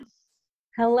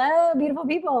Hello, beautiful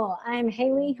people. I'm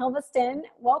Haley Hilveston.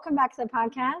 Welcome back to the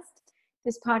podcast.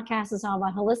 This podcast is all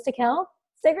about holistic health,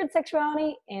 sacred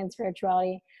sexuality, and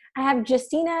spirituality. I have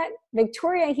Justina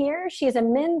Victoria here. She is a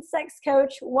men's sex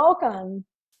coach. Welcome.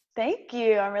 Thank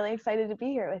you. I'm really excited to be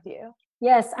here with you.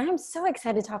 Yes, I'm so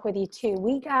excited to talk with you too.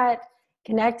 We got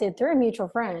connected through a mutual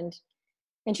friend,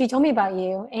 and she told me about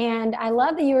you. And I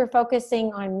love that you were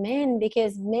focusing on men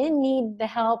because men need the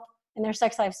help in their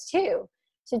sex lives too.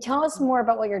 So tell us more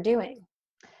about what you're doing.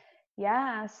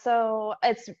 Yeah, so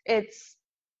it's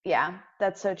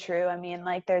that's so true. I mean,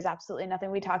 like there's absolutely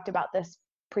nothing. We talked about this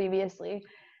previously.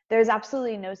 There's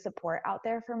absolutely no support out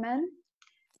there for men.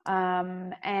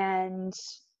 And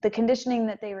the conditioning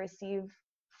that they receive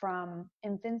from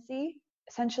infancy,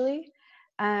 essentially,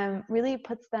 really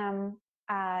puts them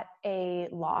at a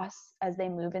loss as they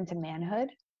move into manhood.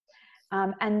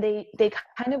 And they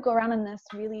kind of go around in this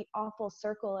really awful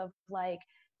circle of like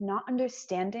not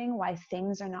understanding why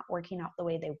things are not working out the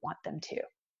way they want them to.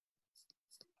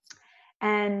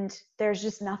 And there's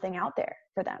just nothing out there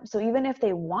for them. So even if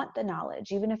they want the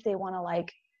knowledge, even if they want to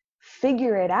like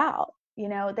figure it out,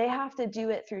 they have to do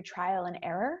it through trial and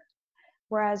error.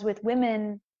 Whereas with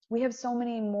women, we have so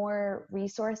many more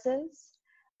resources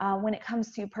when it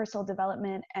comes to personal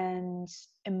development and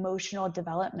emotional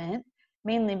development,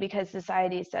 mainly because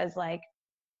society says like,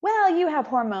 well, you have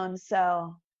hormones,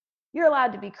 so you're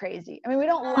allowed to be crazy. I mean, we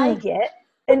don't like it,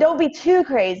 and don't be too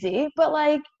crazy, but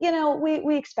like,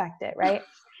 we expect it, right?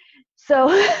 So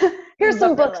here's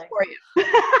some books for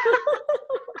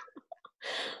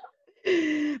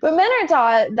you. But men are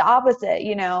taught the opposite,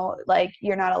 like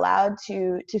you're not allowed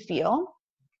to feel.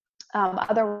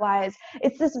 Otherwise,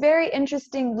 it's this very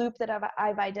interesting loop that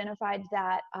I've identified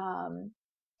that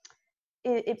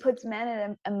it puts men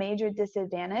at a major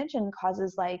disadvantage and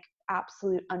causes like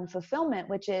absolute unfulfillment,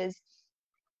 which is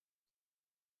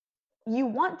you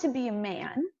want to be a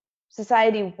man.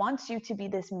 Society wants you to be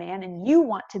this man, and you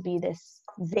want to be this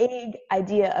vague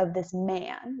idea of this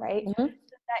man, right? Mm-hmm. So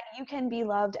that you can be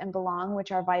loved and belong,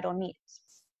 which are vital needs.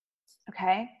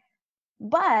 Okay?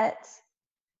 But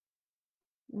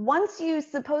once you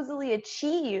supposedly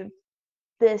achieve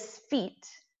this feat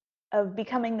of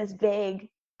becoming this vague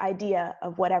idea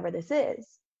of whatever this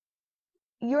is,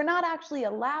 you're not actually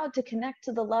allowed to connect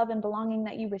to the love and belonging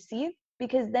that you receive,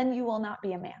 because then you will not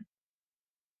be a man.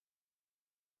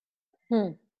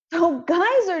 So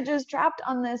guys are just trapped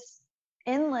on this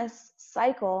endless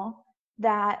cycle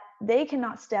that they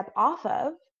cannot step off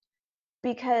of,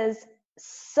 because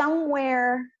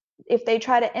somewhere, if they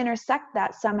try to intersect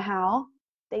that somehow,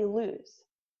 they lose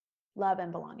love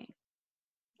and belonging.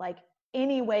 Like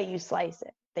any way you slice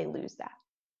it, they lose that.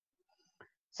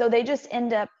 So they just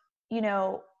end up,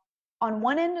 on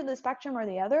one end of the spectrum or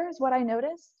the other is what I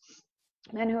notice.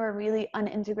 Men who are really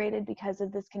unintegrated because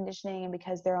of this conditioning and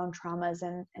because their own traumas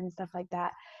and stuff like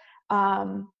that.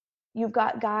 You've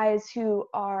got guys who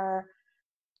are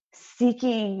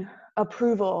seeking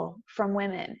approval from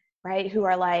women, right? Who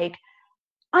are like,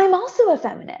 I'm also a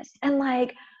feminist. And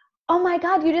like, oh my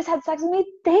God, you just had sex with me.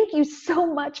 Thank you so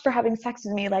much for having sex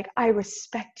with me. Like, I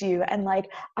respect you. And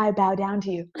like, I bow down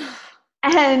to you.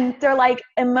 And they're like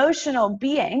emotional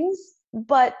beings,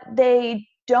 but they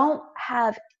don't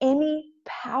have any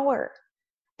power.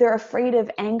 They're afraid of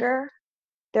anger.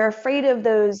 They're afraid of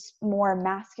those more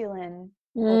masculine,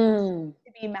 to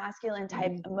be masculine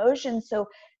type emotions. So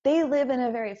they live in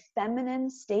a very feminine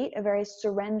state, a very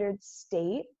surrendered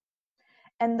state.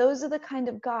 And those are the kind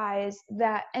of guys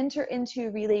that enter into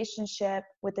a relationship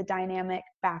with the dynamic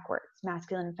backwards,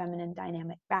 masculine and feminine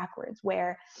dynamic backwards,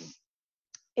 where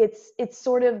it's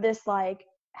sort of this like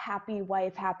happy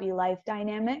wife, happy life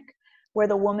dynamic, where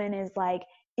the woman is like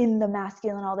in the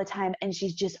masculine all the time and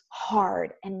she's just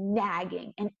hard and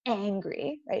nagging and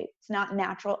angry, right? It's not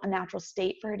a natural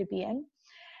state for her to be in.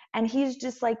 And he's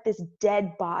just like this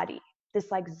dead body,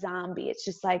 this like zombie. It's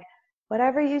just like,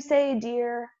 whatever you say,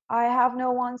 dear, I have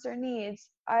no wants or needs.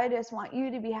 I just want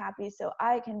you to be happy so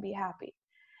I can be happy.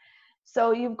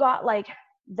 So you've got like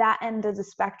that end of the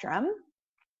spectrum.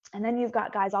 And then you've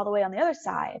got guys all the way on the other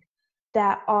side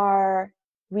that are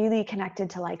really connected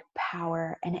to like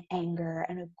power and anger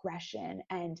and aggression.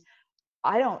 And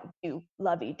I don't do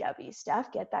lovey-dovey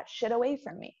stuff. Get that shit away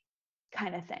from me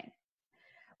kind of thing.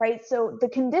 Right? So the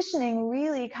conditioning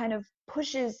really kind of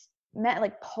pushes men,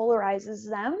 like polarizes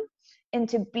them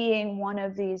into being one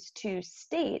of these two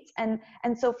states. And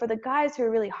so for the guys who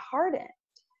are really hardened,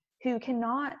 who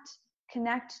cannot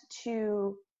connect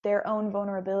to their own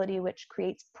vulnerability, which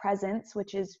creates presence,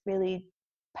 which is really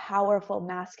powerful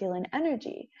masculine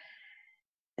energy,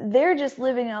 they're just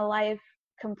living a life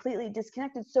completely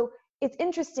disconnected. So it's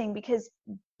interesting because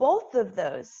both of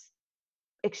those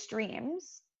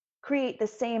extremes create the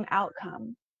same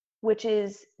outcome, which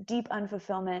is deep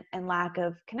unfulfillment and lack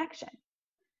of connection,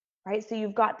 right? So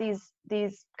you've got these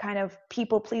kind of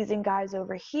people-pleasing guys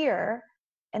over here,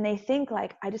 and they think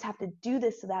like, I just have to do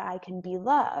this so that I can be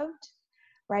loved,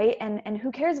 right? And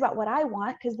who cares about what I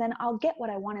want, because then I'll get what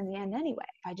I want in the end anyway,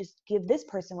 if I just give this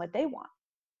person what they want.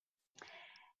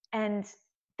 And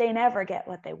they never get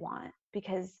what they want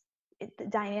because the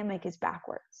dynamic is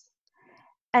backwards.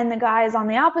 And the guys on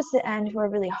the opposite end who are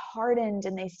really hardened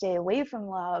and they stay away from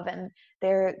love and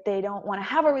they don't want to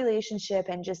have a relationship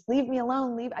and just leave me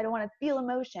alone, I don't want to feel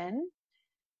emotion.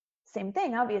 Same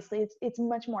thing, obviously. It's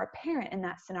much more apparent in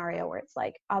that scenario where it's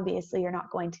like, obviously you're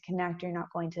not going to connect, you're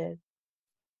not going to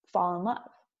fall in love.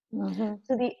 Mm-hmm.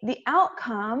 So the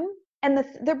outcome, and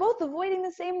they're both avoiding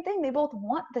the same thing. They both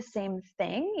want the same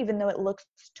thing, even though it looks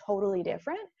totally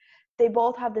different. They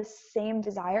both have the same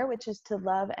desire, which is to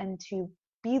love and to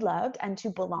be loved and to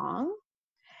belong.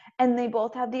 And they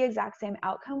both have the exact same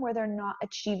outcome where they're not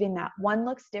achieving that. One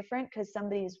looks different because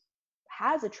somebody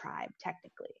has a tribe,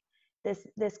 technically.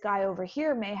 This guy over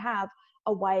here may have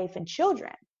a wife and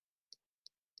children,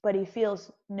 but he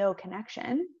feels no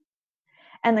connection.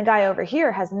 And the guy over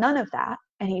here has none of that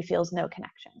and he feels no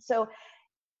connection. So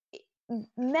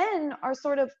men are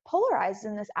sort of polarized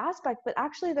in this aspect, but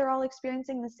actually they're all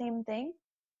experiencing the same thing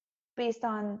based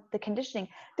on the conditioning.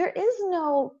 There is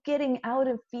no getting out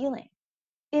of feeling.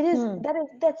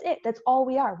 That's it. That's all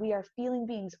we are. We are feeling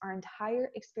beings. Our entire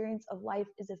experience of life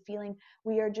is a feeling.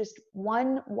 We are just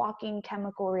one walking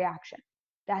chemical reaction.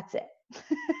 That's it.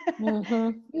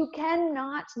 Mm-hmm. You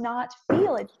cannot not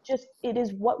feel it. It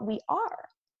is what we are.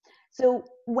 So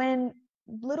when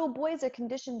little boys are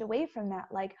conditioned away from that,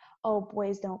 like, oh,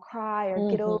 boys don't cry,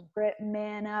 or get over it,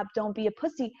 man up, don't be a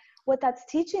pussy. What that's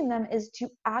teaching them is to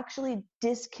actually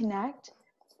disconnect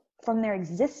from their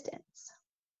existence.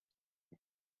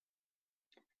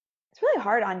 It's really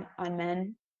hard on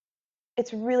men.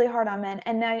 It's really hard on men.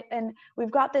 And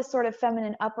we've got this sort of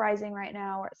feminine uprising right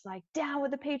now where it's like, down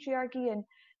with the patriarchy and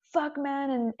fuck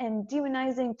men and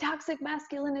demonizing toxic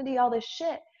masculinity, all this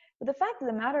shit. But the fact of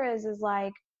the matter is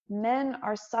like, men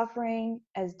are suffering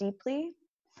as deeply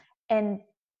and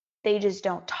they just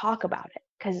don't talk about it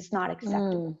because it's not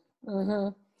acceptable. Mm-hmm.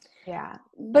 Yeah.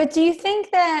 But do you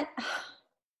think that,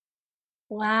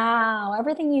 wow,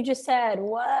 everything you just said,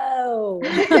 whoa.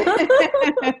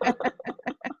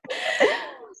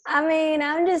 I mean,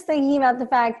 I'm just thinking about the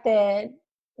fact that,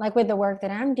 like with the work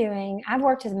that I'm doing, I've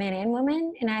worked with men and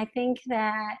women, and I think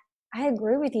that I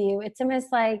agree with you. It's almost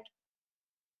like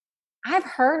I've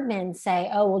heard men say,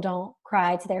 oh, well, don't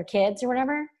cry to their kids or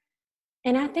whatever.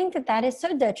 And I think that that is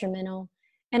so detrimental.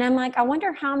 And I'm like, I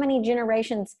wonder how many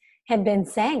generations have been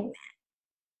saying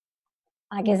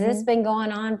that. Like, has this been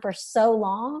going on for so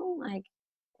long? Like,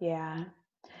 yeah.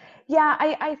 Yeah,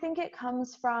 I think it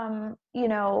comes from,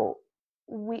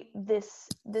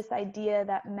 this idea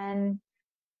that men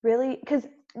really, because,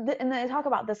 and I talk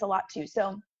about this a lot too.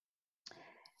 So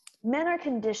men are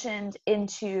conditioned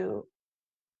into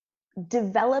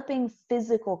developing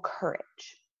physical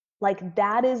courage. Like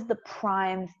that is the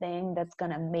prime thing that's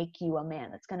going to make you a man,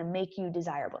 that's going to make you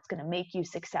desirable, it's going to make you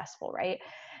successful, right?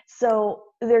 So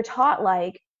they're taught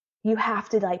like, you have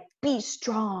to like be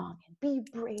strong and be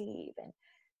brave and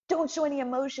don't show any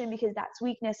emotion because that's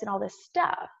weakness and all this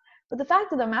stuff. But the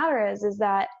fact of the matter is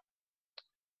that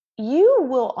you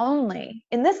will only,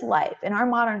 in this life, in our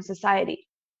modern society,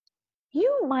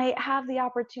 you might have the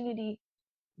opportunity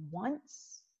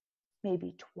once,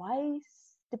 maybe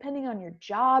twice, depending on your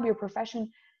job, your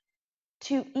profession,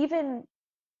 to even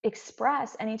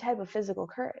express any type of physical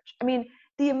courage. I mean,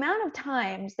 the amount of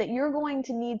times that you're going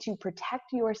to need to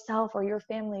protect yourself or your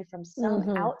family from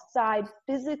some outside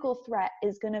physical threat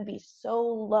is going to be so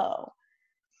low.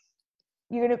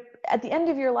 You're going to, at the end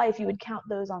of your life, you would count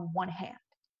those on one hand.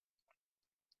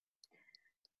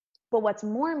 But what's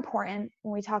more important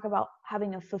when we talk about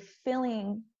having a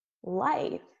fulfilling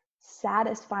life,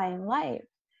 satisfying life,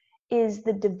 is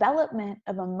the development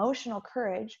of emotional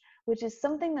courage, which is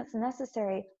something that's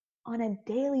necessary on a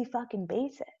daily fucking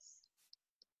basis.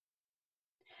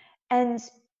 And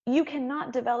you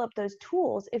cannot develop those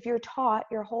tools if you're taught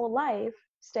your whole life,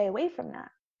 stay away from that.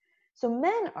 So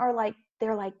men are like,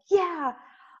 they're like, yeah,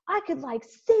 I could like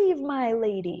save my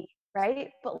lady, right?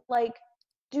 But like,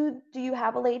 do you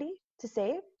have a lady to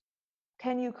save?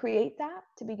 Can you create that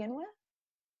to begin with?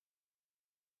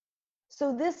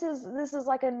 So this is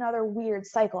like another weird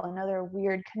cycle, another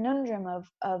weird conundrum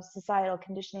of societal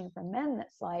conditioning for men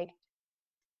that's like,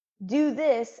 do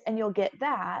this and you'll get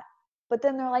that. But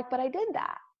then they're like, but I did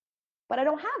that. but I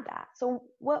don't have that. So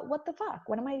what the fuck?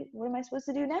 What am I supposed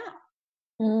to do now?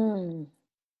 Mm.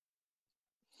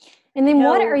 And then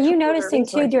what No are you tools or noticing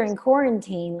too resources. during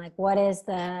quarantine? Like what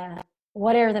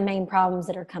are the main problems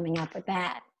that are coming up with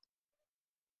that?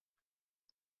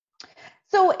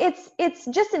 So it's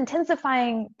just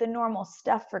intensifying the normal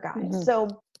stuff for guys. Mm-hmm. So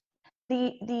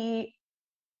the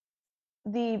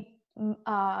the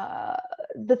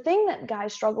the thing that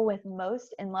guys struggle with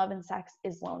most in love and sex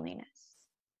is loneliness.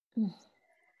 Mm.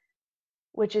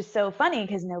 Which is so funny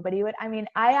because nobody would, I mean,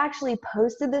 I actually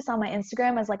posted this on my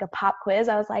Instagram as like a pop quiz.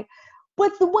 I was like,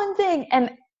 what's the one thing?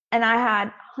 And I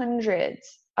had hundreds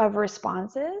of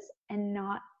responses and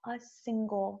not a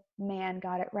single man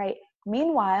got it right.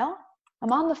 Meanwhile,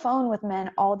 I'm on the phone with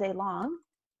men all day long,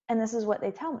 and this is what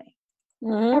they tell me.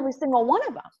 Mm-hmm. Every single one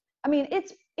of them. I mean, it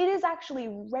is actually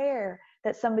rare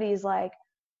that somebody's like,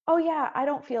 oh yeah, I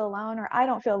don't feel alone, or I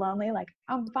don't feel lonely. Like,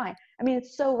 I'm fine. I mean,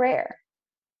 it's so rare.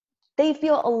 They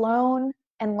feel alone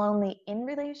and lonely in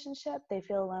relationship. They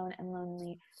feel alone and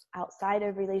lonely outside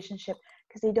of relationship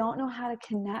because they don't know how to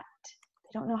connect.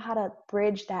 They don't know how to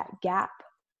bridge that gap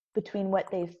between what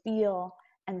they feel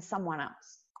and someone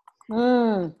else.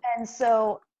 Mm. And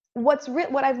so what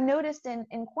I've noticed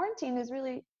in quarantine is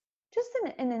really just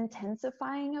an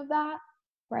intensifying of that,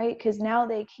 right? Because now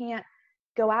they can't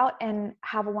go out and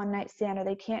have a one night stand, or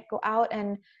they can't go out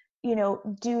and, you know,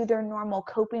 do their normal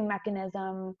coping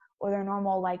mechanism or their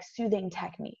normal like soothing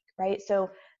technique, right? So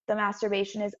the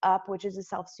masturbation is up, which is a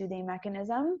self-soothing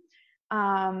mechanism.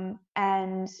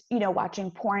 And, you know, watching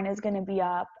porn is going to be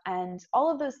up, and all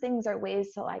of those things are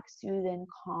ways to like soothe and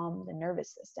calm the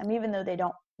nervous system, even though they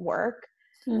don't work.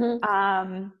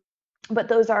 Mm-hmm. But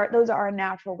those are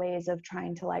natural ways of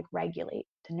trying to like regulate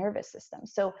the nervous system.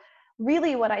 So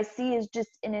really what I see is just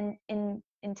an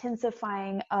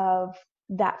intensifying of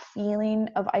that feeling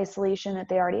of isolation that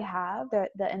they already have,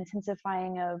 the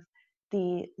intensifying of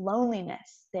the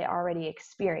loneliness they already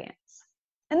experience.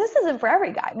 And this isn't for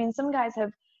every guy. I mean, some guys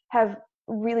have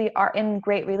really are in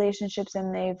great relationships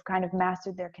and they've kind of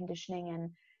mastered their conditioning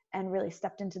and really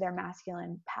stepped into their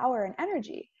masculine power and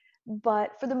energy.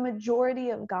 But for the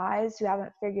majority of guys who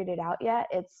haven't figured it out yet,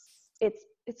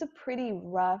 it's a pretty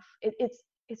rough,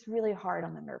 it's really hard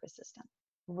on the nervous system,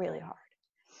 really hard.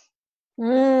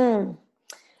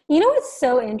 You know what's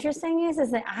so interesting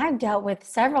is that I've dealt with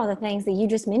several of the things that you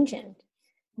just mentioned.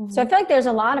 Mm-hmm. So I feel like there's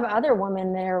a lot of other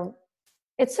women that are,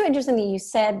 it's so interesting that you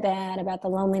said that about the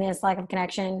loneliness, lack of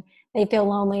connection. They feel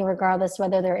lonely regardless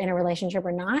whether they're in a relationship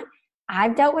or not.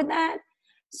 I've dealt with that.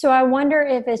 So I wonder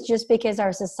if it's just because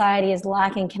our society is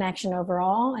lacking connection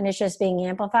overall and it's just being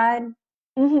amplified.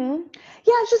 Mm-hmm.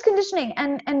 Yeah, it's just conditioning.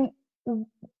 And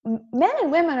men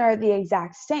and women are the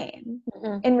exact same.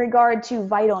 Mm-hmm. In regard to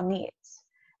vital needs,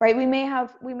 right? We may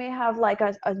have like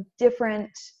a different,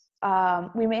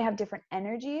 we may have different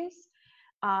energies,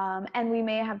 and we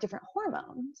may have different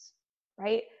hormones,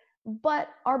 right? But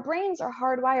our brains are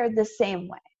hardwired the same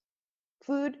way.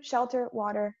 Food, shelter,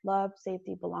 water, love,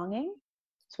 safety, belonging.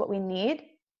 It's what we need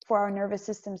for our nervous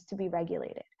systems to be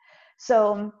regulated.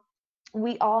 So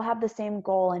we all have the same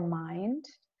goal in mind,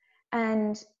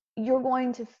 and you're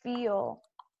going to feel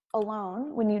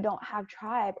alone when you don't have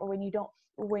tribe, or when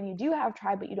you do have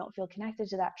tribe but you don't feel connected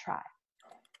to that tribe,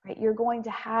 right? You're going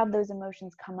to have those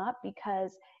emotions come up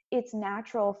because it's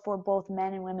natural for both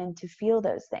men and women to feel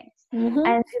those things. Mm-hmm.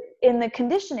 And in the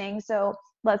conditioning, so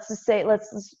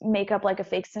let's make up like a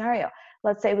fake scenario.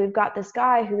 Let's say we've got this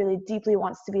guy who really deeply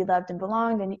wants to be loved and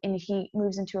belonged, and he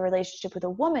moves into a relationship with a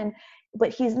woman, but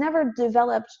he's never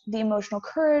developed the emotional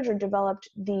courage or developed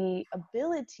the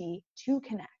ability to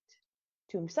connect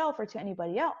to himself or to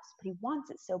anybody else, but he wants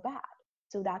it so bad.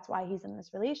 So that's why he's in this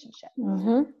relationship.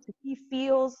 Mm-hmm. So he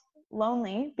feels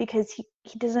lonely because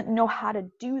he doesn't know how to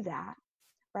do that,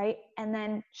 right? And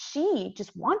then she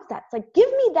just wants that. It's like, give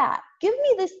me that. Give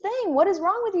me this thing. What is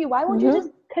wrong with you? Why won't you just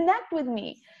connect with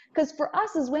me? Because for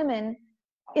us as women,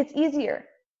 it's easier.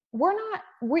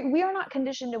 We are not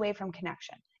conditioned away from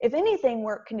connection. If anything,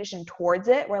 we're conditioned towards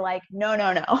it. We're like, no.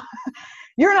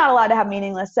 You're not allowed to have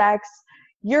meaningless sex.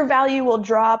 Your value will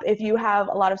drop if you have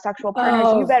a lot of sexual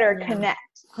partners. You better connect.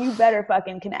 You better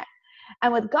fucking connect.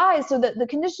 And with guys, so the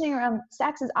conditioning around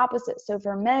sex is opposite. So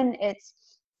for men, it's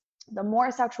the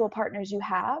more sexual partners you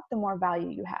have, the more value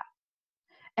you have.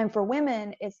 And for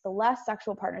women, it's the less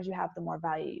sexual partners you have, the more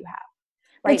value you have.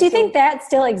 Right? But do you think that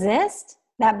still exists,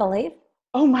 that belief?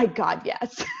 Oh my God,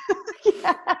 yes.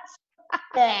 Yes.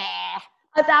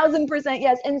 1,000%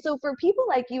 yes. And so for people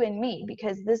like you and me,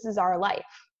 because this is our life,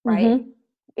 right? Mm-hmm.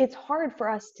 It's hard for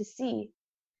us to see.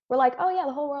 We're like, oh yeah,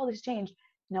 the whole world has changed.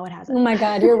 No, it Oh hasn't. my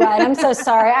God, you're right. I'm so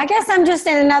sorry. I guess I'm just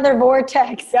in another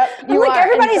vortex. Yep, But look,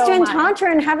 everybody's doing tantra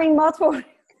and having multiple.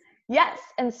 Yes,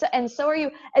 and so are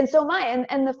you, and so am I.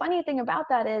 And the funny thing about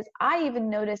that is, I even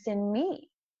notice in me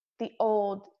the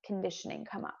old conditioning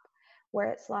come up, where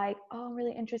it's like, oh, I'm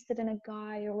really interested in a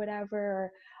guy or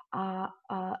whatever.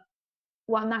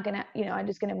 Well, I'm not gonna, I'm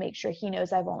just gonna make sure he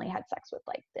knows I've only had sex with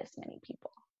like this many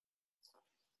people,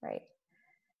 right?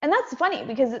 And that's funny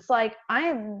because it's like,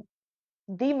 I'm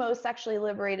the most sexually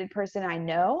liberated person I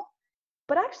know,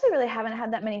 but I actually really haven't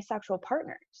had that many sexual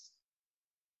partners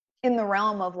in the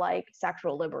realm of like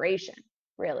sexual liberation,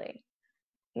 really,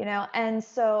 and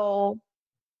so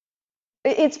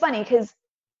it's funny because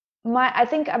I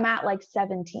think I'm at like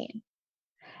 17,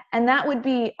 and that would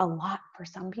be a lot for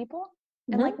some people,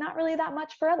 and like not really that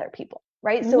much for other people,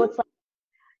 right? So it's like,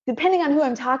 depending on who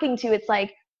I'm talking to, it's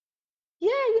like, yeah,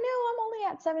 I'm only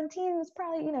at 17. It's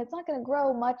probably, it's not going to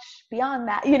grow much beyond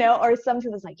that, or some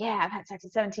people's like, yeah, I've had sex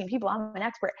with 17 people. I'm an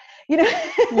expert,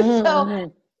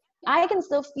 So I can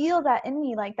still feel that in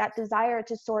me, like that desire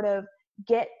to sort of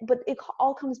but it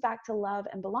all comes back to love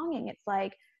and belonging. It's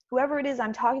like, whoever it is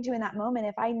I'm talking to in that moment,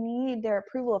 if I need their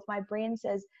approval, if my brain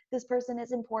says this person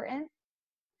is important,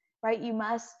 right? You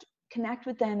must connect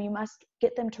with them. You must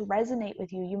get them to resonate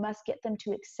with you. You must get them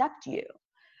to accept you.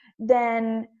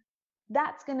 Then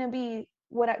that's going to be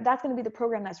the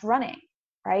program that's running,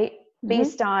 right?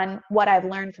 Based on what I've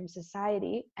learned from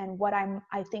society and what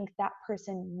I think that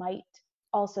person might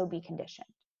also be conditioned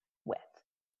with.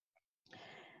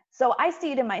 So I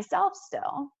see it in myself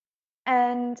still,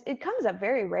 and it comes up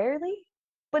very rarely,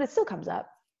 but it still comes up.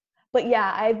 But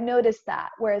yeah, I've noticed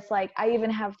that, where it's like, I even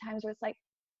have times where it's like,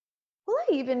 will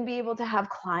I even be able to have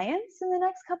clients in the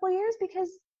next couple of years? Because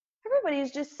everybody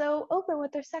is just so open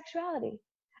with their sexuality.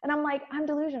 And I'm like, I'm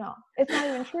delusional. It's not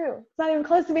even true. It's not even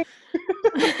close to being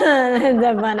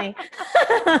That's funny.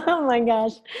 Oh my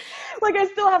gosh. Like, I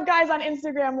still have guys on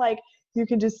Instagram, like, you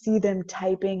can just see them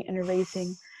typing and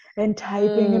erasing and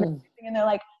typing and erasing. And they're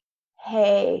like,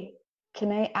 hey,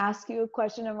 can I ask you a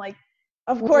question? I'm like,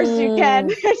 of course you can.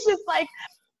 It's just like,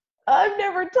 I've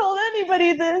never told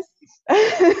anybody this.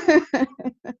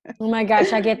 Oh my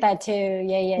gosh, I get that too.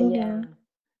 Yeah.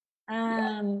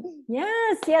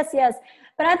 Yes.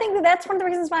 But I think that's one of the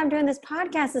reasons why I'm doing this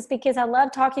podcast, is because I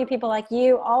love talking to people like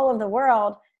you all over the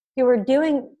world who are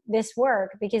doing this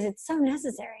work, because it's so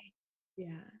necessary.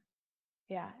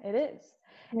 Yeah, it is.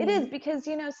 It is, because,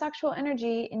 sexual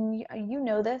energy, and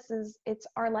it's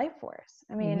our life force.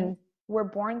 I mean, we're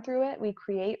born through it. We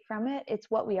create from it. It's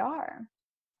what we are.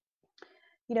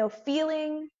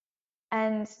 Feeling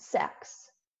and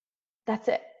sex. That's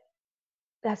it.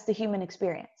 That's the human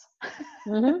experience.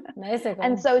 Basically.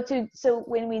 And so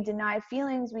when we deny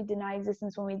feelings, we deny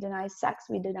existence. When we deny sex,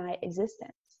 we deny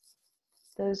existence.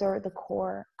 Those are the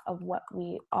core of what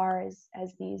we are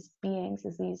as these beings,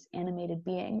 as these animated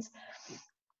beings.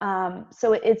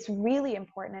 So it's really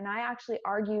important. And I actually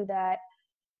argue that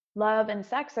love and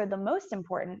sex are the most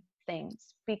important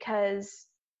things, because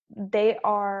they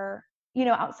are,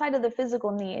 outside of the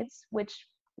physical needs, which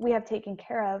we have taken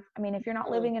care of. I mean, if you're not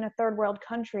living in a third world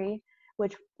country,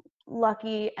 which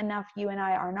lucky enough you and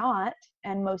I are not,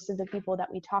 and most of the people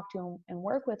that we talk to and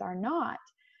work with are not,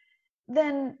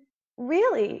 then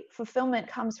really fulfillment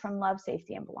comes from love,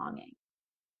 safety, and belonging.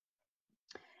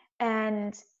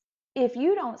 And if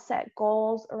you don't set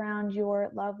goals around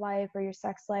your love life or your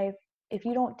sex life, if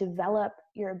you don't develop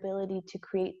your ability to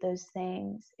create those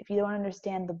things, if you don't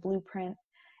understand the blueprint,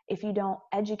 if you don't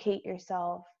educate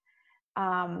yourself,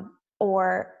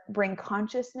 or bring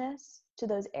consciousness to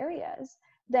those areas,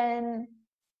 then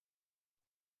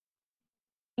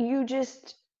you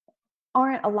just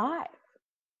aren't alive.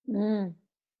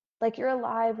 Like, you're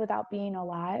alive without being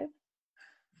alive,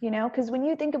 because when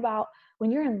you think about when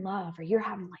you're in love or you're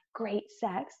having like great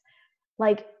sex,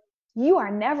 like, you are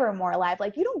never more alive.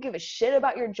 Like, you don't give a shit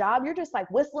about your job. You're just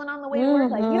like whistling on the way to work.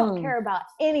 Like, you don't care about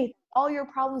anything. All your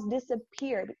problems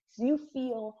disappear because you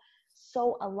feel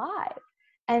so alive.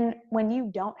 And when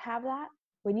you don't have that,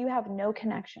 when you have no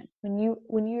connection,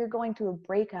 when you're going through a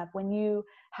breakup, when you're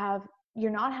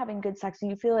not having good sex,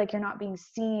 and you feel like you're not being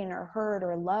seen or heard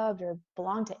or loved or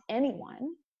belong to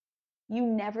anyone, you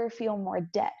never feel more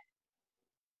dead.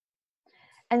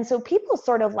 And so people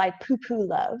sort of like poo-poo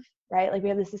love, right? Like, we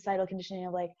have this societal conditioning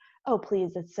of like, oh,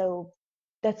 please, that's so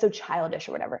childish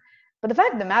or whatever. But the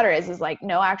fact of the matter is like,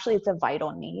 no, actually, it's a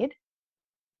vital need.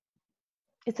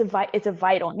 It's a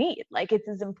vital need. Like, it's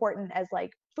as important as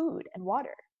like food and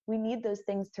water. We need those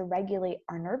things to regulate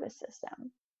our nervous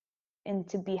system and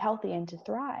to be healthy and to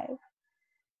thrive.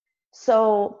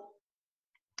 So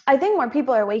I think more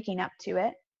people are waking up to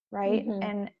it. right?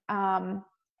 Mm-hmm. And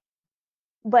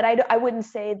but I wouldn't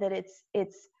say that it's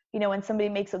you know, when somebody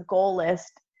makes a goal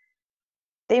list,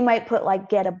 they might put like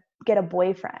get a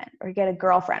boyfriend or get a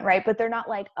girlfriend, right? But they're not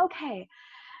like, okay,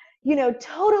 you know,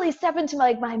 totally step into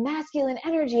my masculine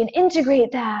energy and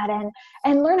integrate that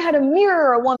and learn how to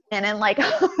mirror a woman and like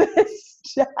all this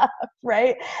stuff,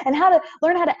 right? And how to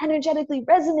learn how to energetically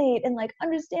resonate and like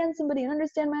understand somebody and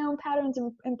understand my own patterns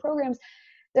and programs.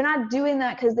 They're not doing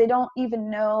that because they don't even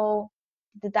know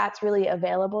that that's really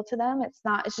available to them.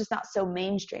 It's just not so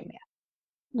mainstream yet.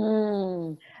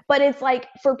 Mm. But it's like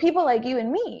for people like you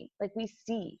and me, like we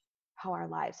see how our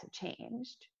lives have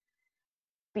changed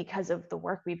because of the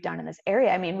work we've done in this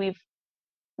area. I mean,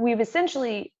 we've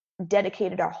essentially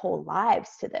dedicated our whole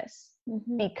lives to this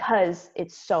because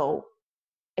it's so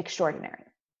extraordinary.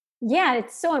 Yeah,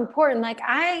 it's so important. Like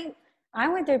I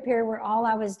went through a period where all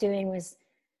I was doing was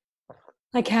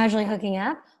like casually hooking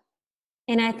up.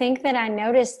 And I think that I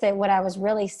noticed that what I was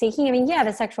really seeking, I mean, yeah,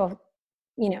 the sexual,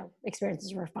 you know,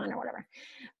 experiences were fun or whatever,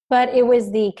 but it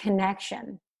was the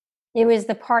connection. It was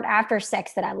the part after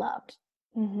sex that I loved,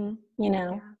 you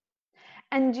know? Yeah.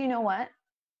 And you know what?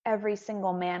 Every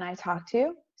single man I talk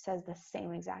to says the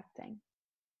same exact thing.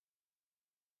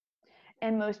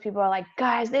 And most people are like,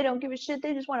 guys, they don't give a shit.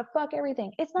 They just want to fuck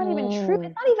everything. It's not even true.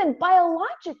 It's not even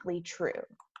biologically true.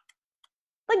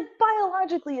 Like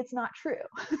biologically, it's not true.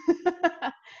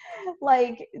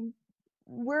 Like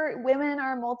women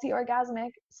are multi-orgasmic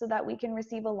so that we can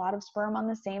receive a lot of sperm on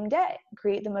the same day,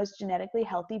 create the most genetically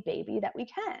healthy baby that we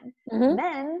can.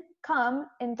 Men come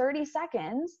in 30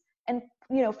 seconds and,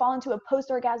 you know, fall into a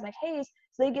post-orgasmic haze,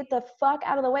 so they get the fuck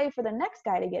out of the way for the next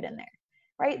guy to get in there,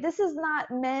 right? This is not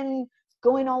men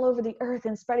going all over the earth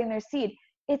and spreading their seed.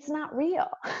 It's not real.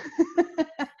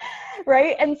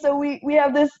 Right? And so we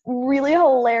have this really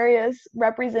hilarious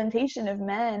representation of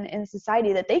men in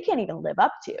society that they can't even live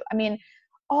up to. I mean,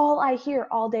 all I hear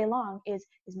all day long is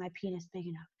my penis big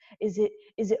enough? Is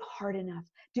it hard enough?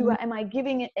 Am I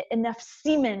giving it enough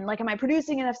semen? Like, am I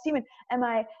producing enough semen? Am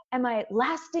I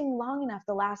lasting long enough?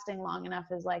 The lasting long enough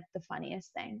is like the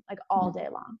funniest thing, like all day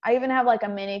long. I even have like a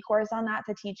mini course on that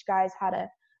to teach guys how to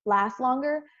last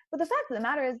longer. But the fact of the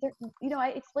matter is, you know, I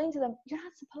explain to them, you're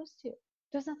not supposed to.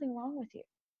 There's nothing wrong with you.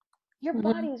 Your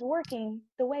body's working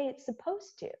the way it's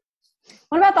supposed to.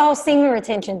 What about the whole semen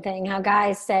retention thing? How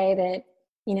guys say that,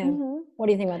 you know, what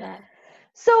do you think about that?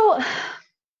 So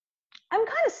I'm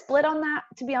kind of split on that,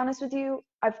 to be honest with you.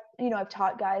 I've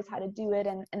taught guys how to do it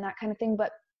and that kind of thing,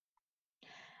 but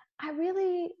I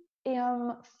really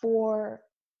am for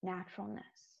naturalness,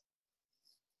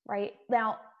 right?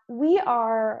 Now, we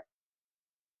have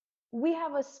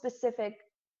a specific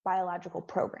biological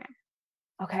program,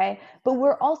 okay? But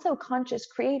we're also conscious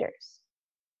creators.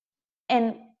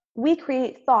 And we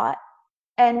create thought,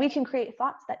 and we can create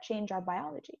thoughts that change our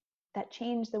biology, that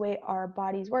change the way our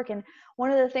bodies work. And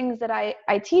one of the things that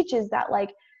I teach is that,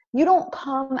 like, you don't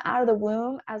come out of the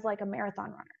womb as like a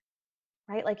marathon runner,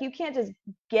 right? Like, you can't just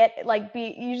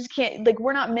you just can't, like,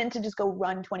 we're not meant to just go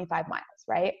run 25 miles,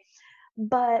 right?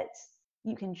 But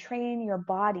you can train your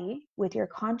body with your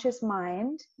conscious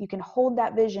mind. You can hold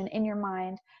that vision in your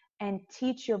mind and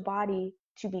teach your body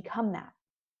to become that.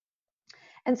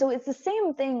 And so it's the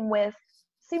same thing with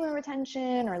semen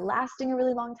retention or lasting a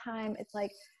really long time. It's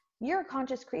like, you're a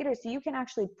conscious creator, so you can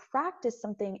actually practice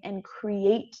something and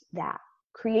create that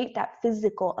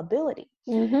physical ability.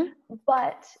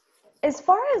 But as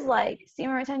far as like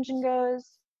semen retention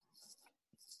goes,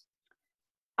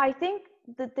 I think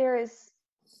that there's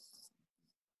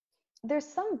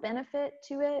some benefit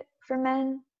to it for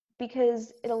men,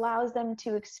 because it allows them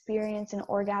to experience an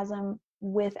orgasm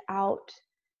without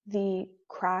the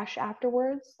crash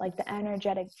afterwards, like the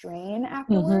energetic drain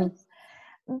afterwards.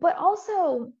 But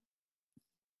also,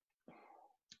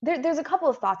 there's a couple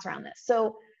of thoughts around this.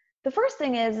 So the first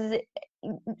thing is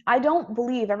I don't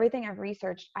believe everything I've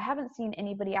researched. I haven't seen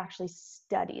anybody actually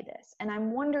study this. And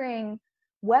I'm wondering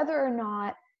whether or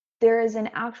not there is an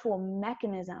actual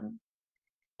mechanism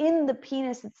in the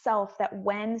penis itself that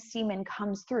when semen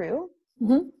comes through,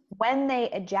 when they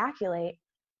ejaculate,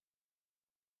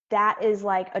 that is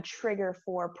like a trigger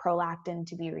for prolactin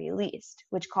to be released,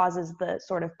 which causes the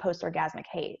sort of post-orgasmic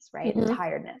haze, right? The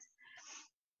tiredness.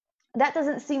 That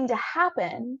doesn't seem to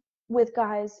happen with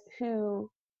guys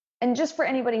who, and just for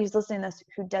anybody who's listening to this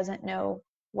who doesn't know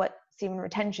what semen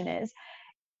retention is,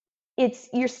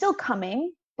 you're still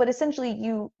coming, but essentially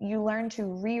you learn to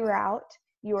reroute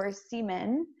your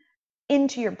semen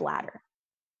into your bladder.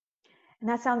 And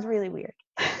that sounds really weird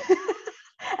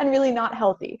and really not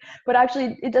healthy, but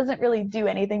actually it doesn't really do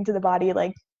anything to the body.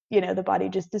 Like, you know, the body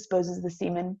just disposes the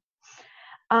semen.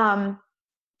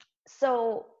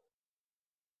 So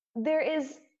there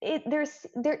either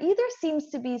seems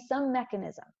to be some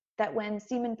mechanism that when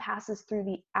semen passes through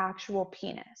the actual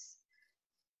penis,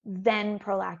 then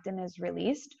prolactin is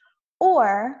released,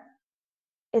 or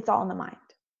it's all in the mind,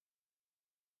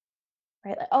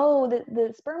 right? Like, oh,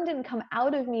 the sperm didn't come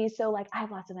out of me, so like I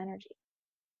have lots of energy.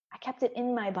 I kept it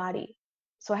in my body,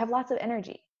 so I have lots of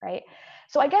energy, right?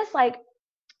 So I guess like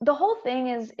the whole thing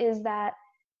is that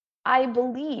I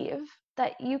believe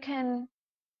that you can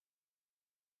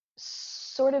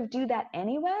sort of do that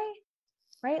anyway,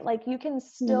 right? Like you can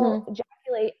still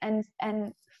ejaculate and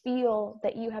feel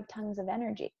that you have tons of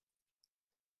energy.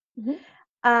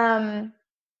 Now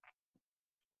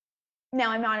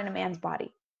I'm not in a man's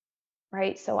body,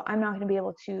 right? So I'm not going to be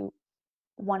able to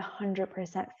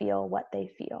 100% feel what they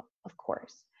feel, of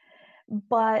course.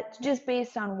 But just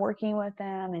based on working with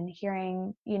them and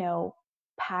hearing, you know,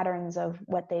 patterns of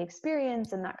what they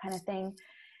experience and that kind of thing,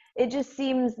 it just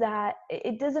seems that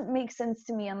it doesn't make sense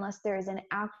to me unless there is an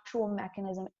actual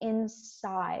mechanism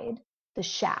inside the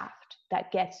shaft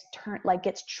that gets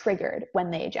triggered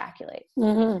when they ejaculate.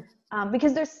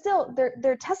 Because they're still,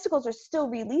 their testicles are still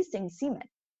releasing semen,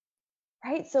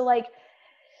 right? So like,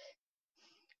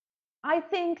 I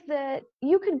think that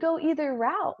you could go either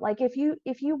route. Like if you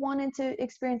wanted to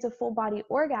experience a full body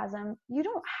orgasm, you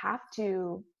don't have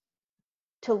to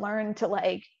learn to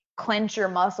like clench your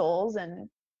muscles and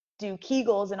do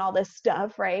Kegels and all this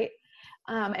stuff, right?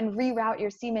 And reroute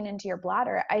your semen into your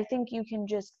bladder. I think you can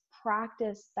just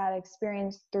practice that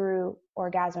experience through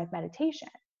orgasmic meditation.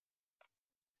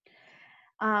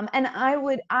 And I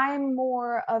would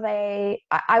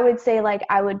say like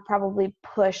I would probably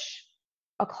push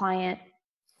a client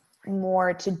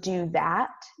more to do that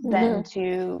than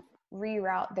to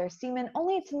reroute their semen,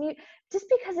 only to me, just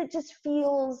because it just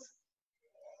feels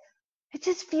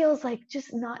like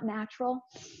just not natural.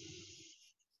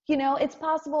 You know, it's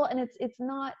possible, and it's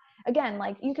not, again,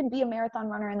 like you can be a marathon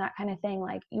runner and that kind of thing.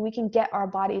 Like we can get our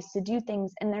bodies to do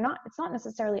things, and it's not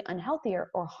necessarily unhealthy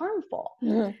or harmful.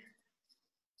 But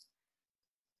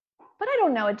I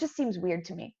don't know, it just seems weird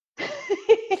to me.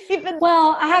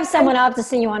 Well, I have someone up to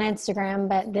see you on Instagram,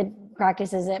 but that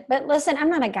practices it. But listen, I'm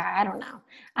not a guy. I don't know.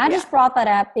 I just brought that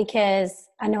up because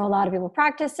I know a lot of people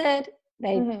practice it.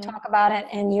 They talk about it,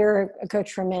 and you're a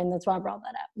coach for men. That's why I brought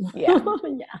that up.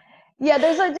 Yeah.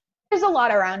 There's a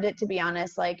lot around it, to be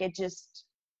honest. Like it just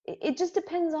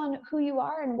depends on who you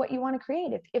are and what you want to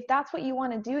create. If that's what you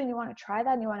want to do and you want to try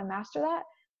that and you want to master that,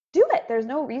 do it. There's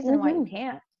no reason why you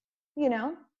can't. You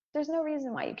know, there's no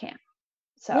reason why you can't.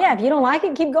 So yeah, if you don't like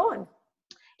it, keep going.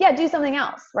 Yeah, do something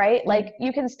else, right? Like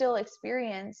you can still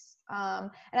experience.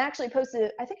 And I actually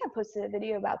posted a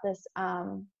video about this.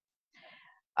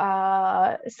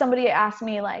 Somebody asked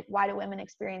me like, why do women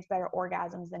experience better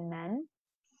orgasms than men?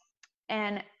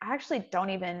 And I actually don't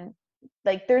even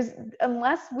like,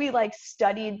 unless we like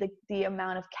studied the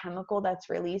amount of chemical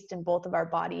that's released in both of our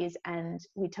bodies, and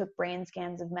we took brain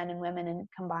scans of men and women and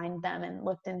combined them and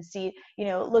looked to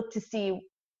see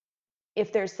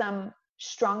if there's some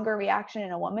stronger reaction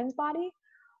in a woman's body.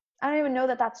 I don't even know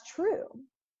that that's true.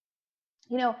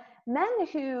 You know, men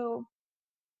who,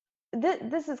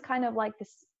 this is kind of like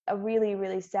a really,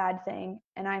 really sad thing.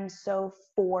 And I'm so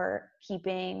for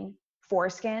keeping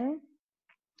foreskin,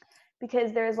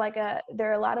 because there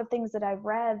are a lot of things that I've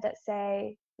read that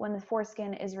say when the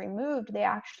foreskin is removed, they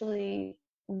actually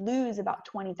lose about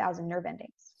 20,000 nerve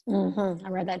endings. I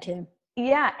read that too.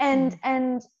 Yeah.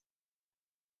 And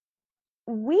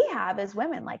we have as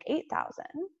women like 8,000,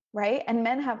 right? And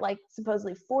men have like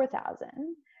supposedly 4,000.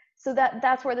 So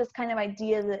that's where this kind of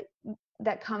idea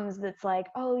that comes, that's like,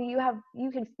 oh, you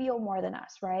can feel more than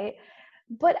us, right?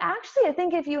 But actually, I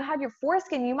think if you had your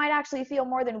foreskin, you might actually feel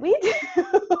more than we do.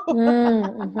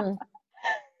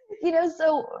 You know,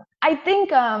 so I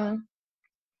think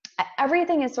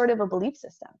everything is sort of a belief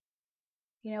system.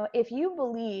 You know, if you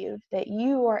believe that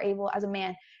you are able, as a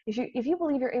man, if you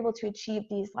believe you're able to achieve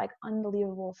these like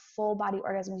unbelievable full body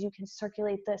orgasms, you can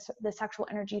circulate the sexual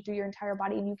energy through your entire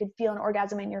body, and you can feel an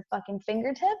orgasm in your fucking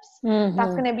fingertips,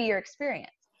 that's going to be your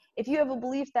experience. If you have a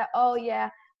belief that, oh yeah,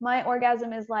 my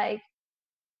orgasm is like,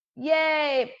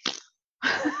 yay,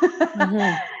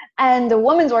 and the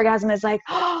woman's orgasm is like,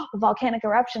 oh, volcanic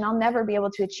eruption, I'll never be able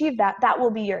to achieve that, that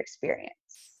will be your experience.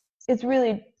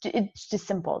 It's just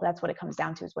simple. That's what it comes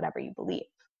down to, is whatever you believe.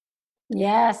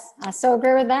 Yes, I so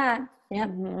agree with that. Yep.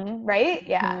 Right?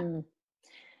 Yeah.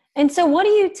 And so what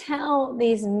do you tell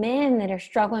these men that are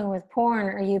struggling with porn?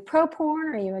 Are you pro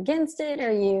porn? Are you against it?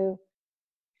 Are you?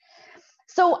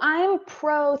 So I'm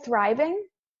pro thriving.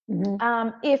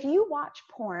 If you watch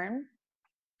porn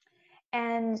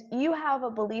and you have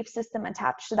a belief system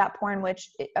attached to that porn, which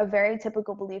a very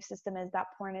typical belief system is that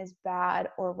porn is bad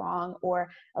or wrong. Or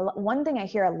one thing I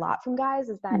hear a lot from guys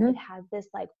is that it has this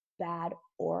like bad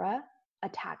aura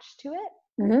attached to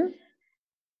it.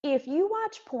 If you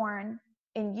watch porn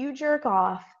and you jerk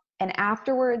off and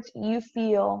afterwards you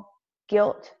feel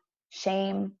guilt,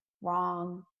 shame,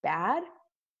 wrong, bad,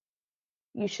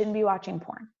 you shouldn't be watching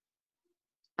porn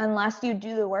unless you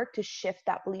do the work to shift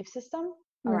that belief system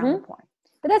around the porn.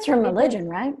 But that's from religion,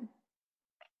 right?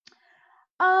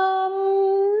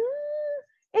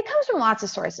 It comes from lots of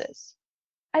sources.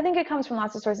 I think it comes from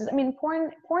lots of sources. I mean,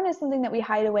 porn is something that we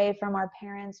hide away from our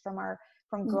parents,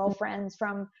 from girlfriends,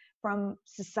 from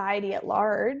society at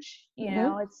large. You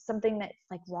know, it's something that's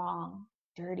like wrong,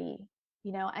 dirty,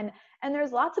 you know, and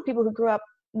there's lots of people who grew up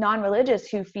non-religious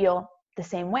who feel the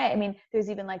same way. I mean, there's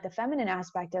even like the feminine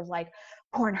aspect of like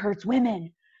porn hurts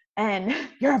women and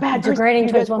you're a bad person. Degrading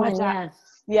towards women,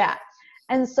 yeah.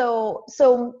 And so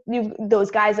you've those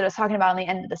guys that I was talking about on the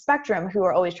end of the spectrum who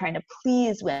are always trying to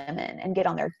please women and get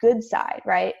on their good side,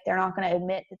 right? They're not going to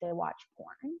admit that they watch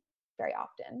porn very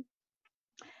often.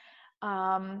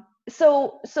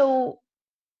 So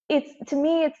it's, to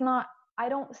me, it's not, I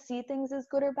don't see things as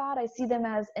good or bad. I see them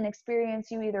as an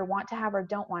experience you either want to have or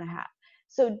don't want to have.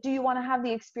 So do you want to have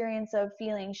the experience of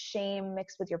feeling shame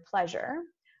mixed with your pleasure,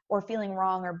 or feeling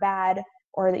wrong or bad,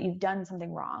 or that you've done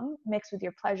something wrong mixed with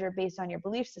your pleasure based on your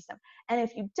belief system? And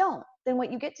if you don't, then what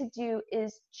you get to do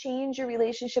is change your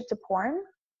relationship to porn,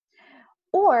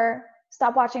 or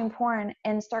stop watching porn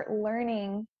and start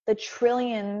learning the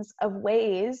trillions of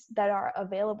ways that are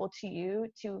available to you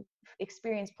to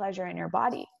experience pleasure in your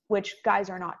body, which guys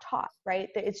are not taught, right?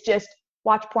 It's just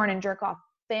watch porn and jerk off,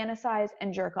 fantasize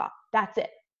and jerk off. That's it.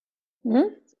 So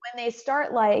when they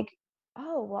start like,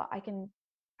 oh, well, I can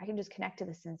just connect to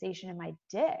the sensation in my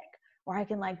dick, or I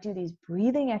can like do these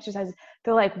breathing exercises.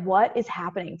 They're like, what is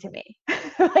happening to me?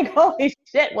 Like, holy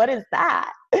shit, what is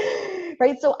that?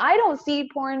 Right? So I don't see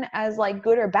porn as like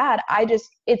good or bad.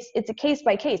 It's a case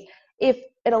by case. If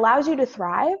it allows you to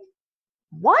thrive,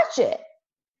 watch it.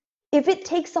 If it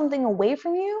takes something away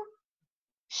from you,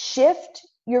 shift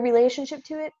your relationship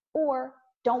to it, or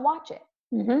don't watch it.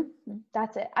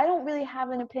 That's it. I don't really have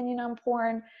an opinion on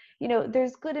porn. You know,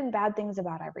 there's good and bad things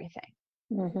about everything.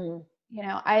 You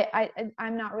know,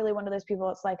 I'm not really one of those people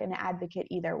that's like an advocate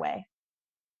either way.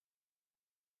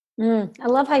 I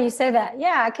love how you say that.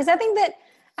 Yeah, because I think that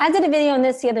I did a video on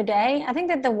this the other day. I think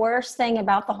that the worst thing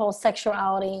about the whole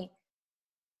sexuality,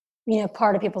 you know,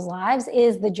 part of people's lives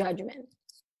is the judgment.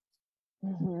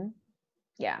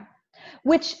 Yeah.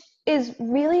 Which is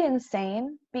really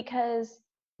insane because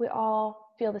we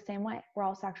all feel the same way. We're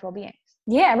all sexual beings.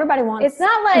 Yeah, everybody wants. It's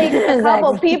not like a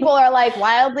couple people are like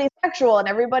wildly sexual and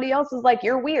everybody else is like,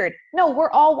 you're weird. No,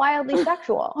 we're all wildly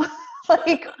sexual.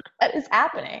 Like, that is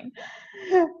happening.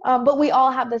 But we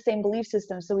all have the same belief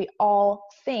system. So we all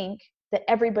think that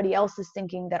everybody else is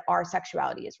thinking that our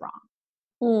sexuality is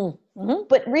wrong.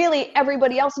 But really,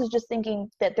 everybody else is just thinking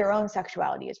that their own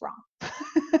sexuality is wrong.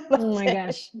 Oh my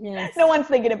gosh. Yes. No one's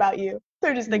thinking about you.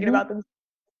 They're just thinking about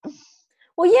themselves.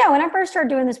 Well, yeah, when I first started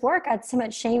doing this work, I had so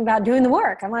much shame about doing the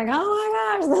work. I'm like,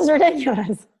 oh my gosh, this is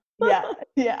ridiculous.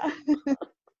 Yeah.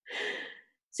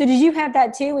 So did you have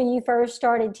that too when you first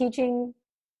started teaching?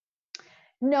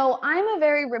 No, I'm a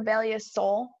very rebellious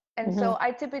soul. And so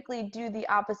I typically do the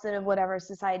opposite of whatever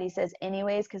society says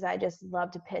anyways, because I just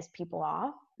love to piss people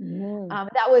off.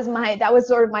 That was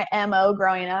sort of my MO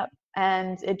growing up,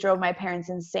 and it drove my parents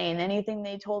insane. Anything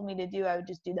they told me to do, I would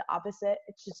just do the opposite.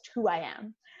 It's just who I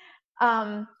am.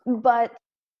 But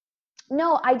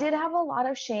no, I did have a lot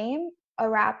of shame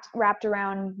wrapped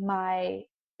around my,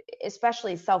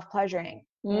 especially self-pleasuring.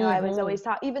 You know, I was always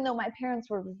taught, even though my parents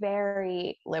were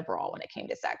very liberal when it came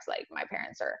to sex, like my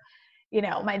parents are, you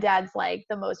know, my dad's like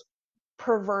the most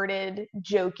perverted,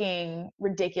 joking,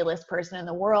 ridiculous person in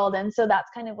the world. And so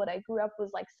that's kind of what I grew up was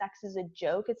like, sex is a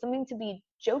joke. It's something to be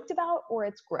joked about, or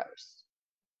it's gross.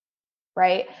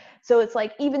 Right. So it's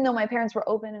like, even though my parents were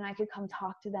open and I could come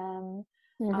talk to them,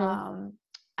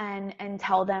 and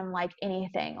tell them like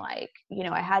anything, like, you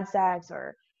know, I had sex,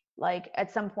 or like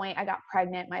at some point I got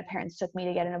pregnant, my parents took me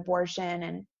to get an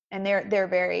abortion, and they're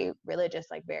very religious,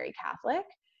 like very Catholic.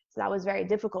 So that was very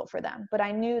difficult for them. But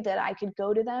I knew that I could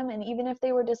go to them, and even if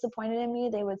they were disappointed in me,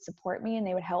 they would support me and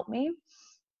they would help me.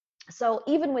 So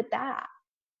even with that,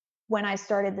 when I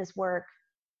started this work,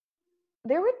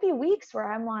 there would be weeks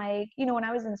where I'm like, you know, when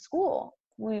I was in school,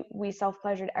 we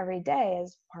self-pleasured every day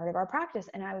as part of our practice.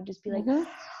 And I would just be like, I'm not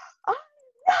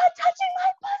touching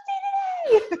my pussy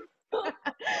today.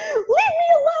 Leave me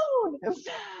alone.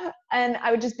 And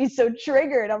I would just be so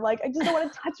triggered. I'm like, I just don't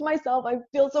want to touch myself. I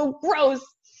feel so gross.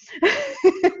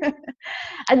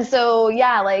 And so,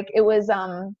 yeah, like it was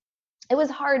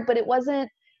hard, but it wasn't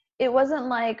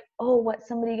like, oh, what's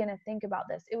somebody going to think about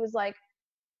this? It was like,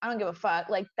 I don't give a fuck.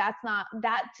 Like, that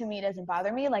to me doesn't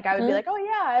bother me. Like, I would be like, oh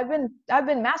yeah, I've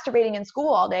been masturbating in school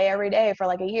all day, every day for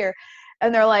like a year.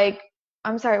 And they're like,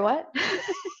 I'm sorry, what?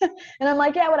 And I'm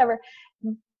like, yeah, whatever.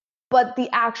 But the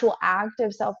actual act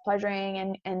of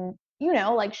self-pleasuring and you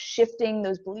know, like shifting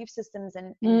those belief systems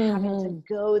and having to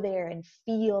go there and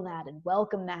feel that and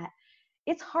welcome that,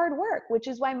 it's hard work, which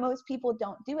is why most people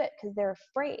don't do it, because they're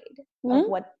afraid of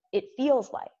what it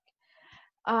feels like.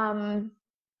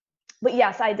 But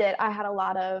yes, I did. I had a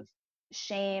lot of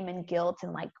shame and guilt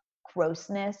and like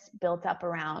grossness built up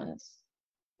around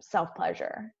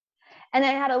self-pleasure. And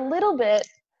I had a little bit,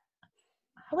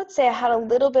 I would say I had a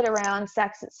little bit around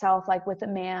sex itself, like with a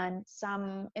man,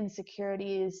 some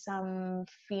insecurities, some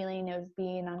feeling of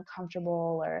being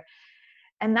uncomfortable,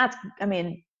 and that's, I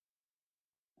mean,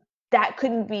 that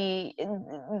doesn't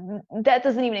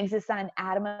even exist on an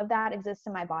atom of that exists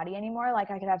in my body anymore.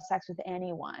 Like I could have sex with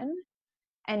anyone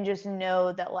and just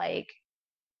know that like,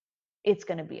 it's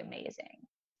going to be amazing.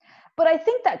 But I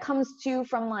think that comes too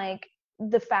from like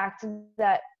the fact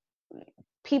that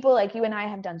people like you and I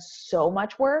have done so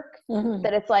much work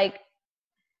that it's like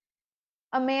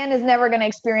a man is never going to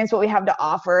experience what we have to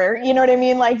offer. You know what I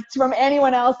mean? Like from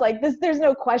anyone else, like this, there's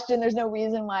no question. There's no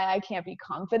reason why I can't be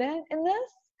confident in this,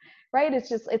 right?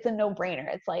 It's a no brainer.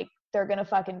 It's like, they're going to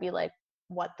fucking be like,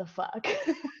 what the fuck?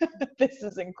 This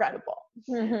is incredible.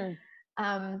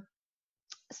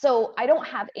 So I don't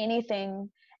have anything,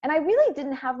 and I really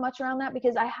didn't have much around that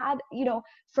because I had, you know,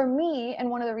 for me, and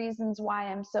one of the reasons why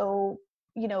I'm so,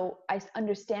 you know, I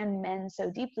understand men so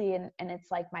deeply and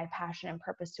it's like my passion and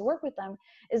purpose to work with them,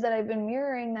 is that I've been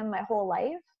mirroring them my whole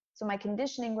life. So my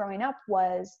conditioning growing up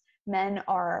was men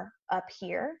are up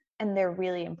here and they're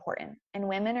really important, and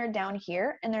women are down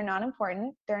here and they're not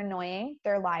important. They're annoying.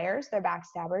 They're liars. They're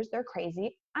backstabbers. They're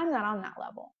crazy. I'm not on that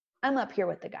level. I'm up here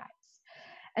with the guys.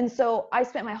 And so I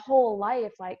spent my whole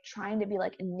life like trying to be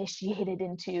like initiated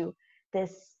into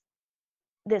this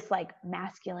like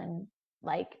masculine,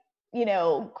 like, you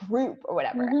know, group or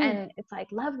whatever. And it's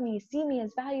like, love me, see me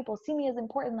as valuable, see me as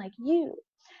important, like you.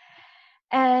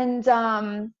 And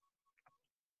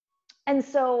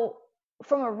so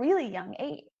from a really young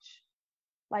age,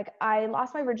 like I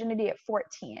lost my virginity at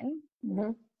 14.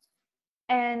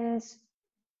 And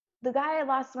the guy I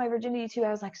lost my virginity to,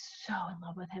 I was like so in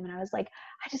love with him. And I was like,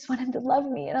 I just want him to love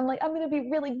me. And I'm like, I'm going to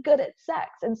be really good at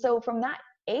sex. And so from that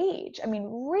age, I mean,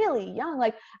 really young,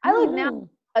 like I like now, my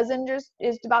cousin just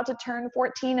is about to turn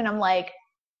 14 and I'm like,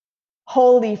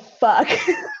 holy fuck.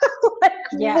 Like,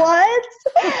 what?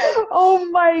 Oh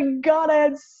my God, I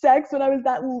had sex when I was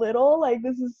that little. Like,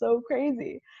 this is so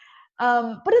crazy.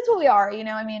 But it's what we are, you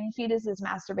know, I mean, fetuses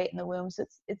masturbate in the womb. So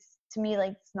it's to me,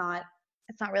 like, it's not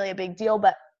really a big deal,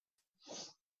 but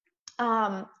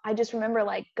I just remember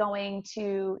like going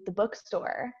to the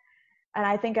bookstore, and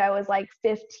I think I was like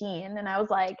 15, and I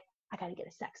was like, I gotta get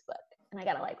a sex book and I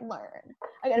gotta like learn.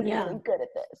 I gotta be really good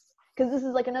at this, because this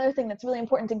is like another thing that's really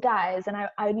important to guys, and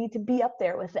I need to be up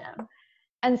there with them.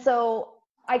 And so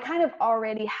I kind of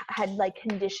already had like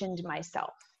conditioned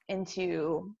myself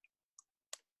into,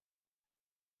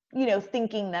 you know,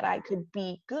 thinking that I could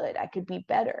be good, I could be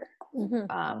better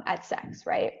at sex,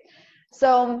 right?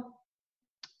 So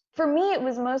for me, it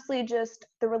was mostly just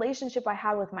the relationship I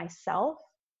had with myself,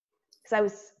 because I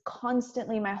was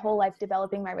constantly my whole life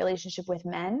developing my relationship with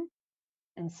men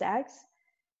and sex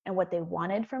and what they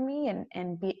wanted from me and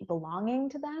belonging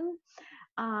to them.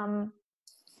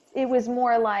 It was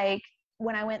more like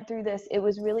when I went through this, it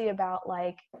was really about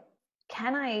like,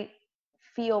 can I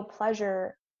feel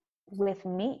pleasure with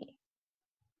me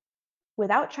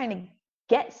without trying to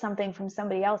get something from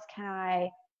somebody else? Can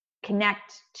I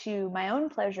connect to my own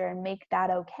pleasure and make that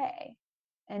okay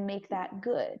and make that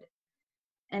good?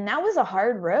 And that was a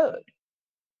hard road.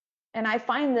 And I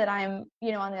find that I'm,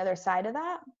 you know, on the other side of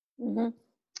that,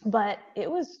 but it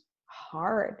was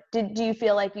hard. Do you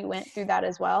feel like you went through that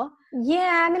as well?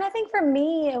 Yeah. I mean, I think for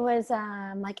me, it was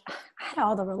like I had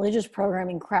all the religious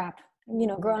programming crap, you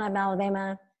know, growing up in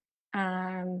Alabama.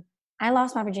 I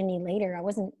lost my virginity later. I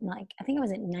wasn't like, I think I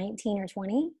was at 19 or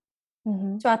 20.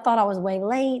 So I thought I was way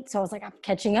late. So I was like, I'm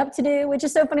catching up to do, which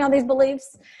is so funny, all these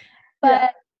beliefs.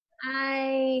 But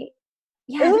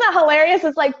isn't that hilarious?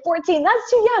 It's like 14, that's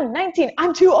too young. 19,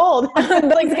 I'm too old.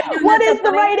 Like, what is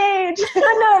the right age?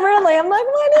 I know, really. I'm like,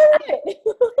 what is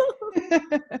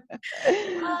it?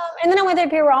 And then I went through a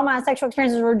period where all my sexual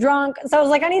experiences were drunk. So I was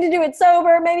like, I need to do it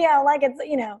sober. Maybe I'll like it,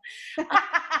 you know. So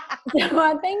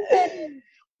I think that,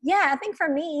 yeah, I think for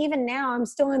me, even now, I'm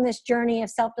still in this journey of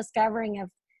self-discovering,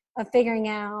 of figuring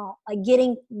out, like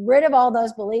getting rid of all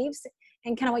those beliefs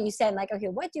and kind of what you said, like, okay,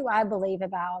 what do I believe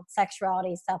about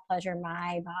sexuality, self-pleasure,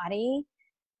 my body?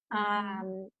 I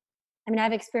mean,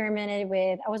 I've experimented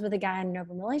with, I was with a guy in an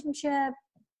open relationship.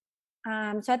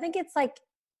 So I think it's like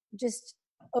just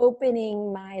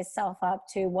opening myself up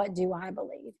to what do I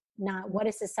believe, not what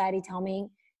does society telling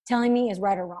me is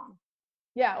right or wrong.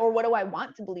 Yeah. Or what do I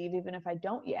want to believe, even if I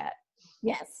don't yet?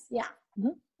 Yes. Yeah.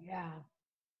 Mm-hmm. Yeah.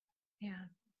 Yeah.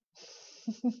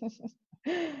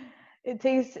 It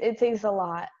takes a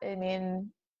lot. I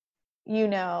mean, you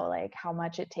know, like how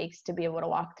much it takes to be able to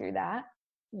walk through that.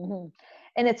 Mm-hmm.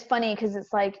 And it's funny because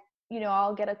it's like, you know,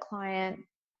 I'll get a client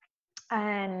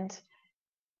and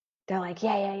they're like,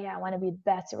 yeah, I want to be the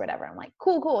best or whatever. I'm like,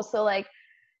 cool. So like,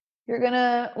 you're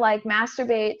gonna like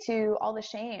masturbate to all the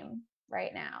shame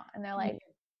right now. And they're like,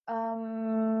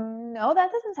 no,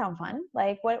 that doesn't sound fun.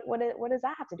 Like, what does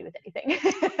that have to do with anything?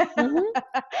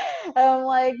 Mm-hmm. I'm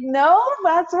like, no,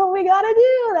 that's what we gotta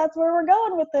do. That's where we're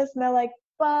going with this. And they're like,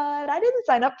 but I didn't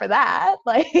sign up for that.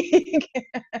 Like,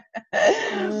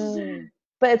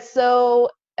 but it's so,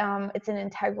 it's an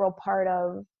integral part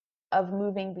of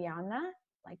moving beyond that,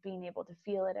 like being able to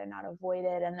feel it and not avoid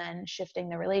it, and then shifting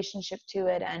the relationship to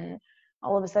it. And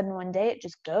all of a sudden one day it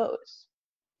just goes.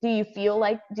 Do you feel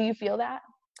that?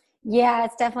 Yeah,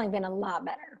 it's definitely been a lot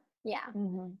better. Yeah.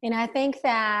 Mm-hmm. And I think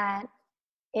that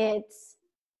it's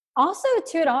also,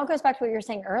 too, it all goes back to what you were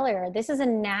saying earlier. This is a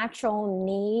natural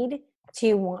need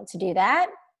to want to do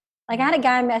that. Like, I had a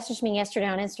guy message me yesterday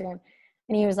on Instagram,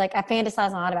 and he was like, I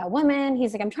fantasize a lot about women.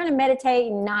 He's like, I'm trying to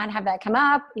meditate and not have that come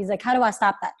up. He's like, how do I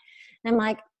stop that? And I'm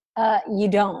like, you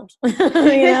don't. You know?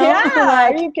 Yeah,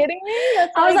 like, are you kidding me?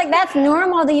 I was like, that's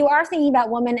normal that you are thinking about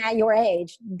women at your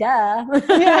age. Duh.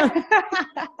 Yeah.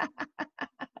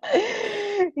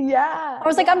 Yeah. I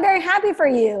was like, I'm very happy for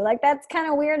you. Like, that's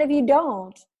kind of weird if you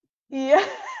don't. Yeah.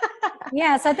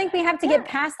 Yeah. So I think we have to get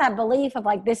past that belief of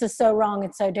like, this is so wrong.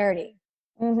 It's so dirty.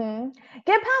 Mm-hmm.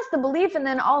 Get past the belief and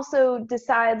then also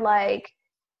decide like,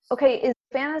 okay, is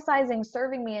fantasizing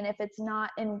serving me? And if it's not,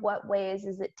 in what ways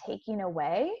is it taking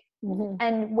away? Mm-hmm.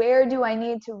 And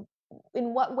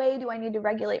in what way do I need to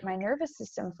regulate my nervous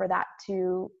system for that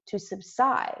to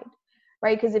subside?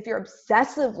 Right? Because if you're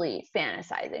obsessively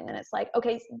fantasizing, then it's like,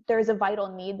 okay, there's a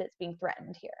vital need that's being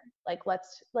threatened here. Like,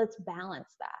 let's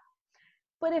balance that.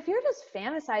 But if you're just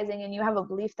fantasizing and you have a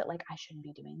belief that like, I shouldn't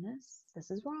be doing this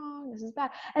is wrong, this is bad.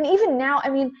 And even now, I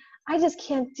mean, I just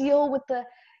can't deal with the,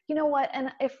 you know what?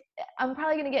 And if I'm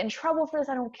probably going to get in trouble for this,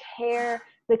 I don't care.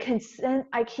 The consent,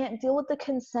 I can't deal with the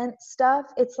consent stuff.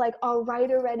 It's like, all right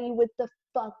already with the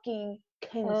fucking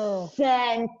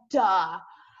consent.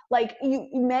 Like you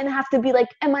men have to be like,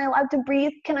 am I allowed to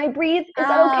breathe? Can I breathe? Is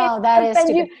that okay? Oh, that is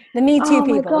stupid. The Me Too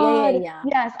people. God. Yeah.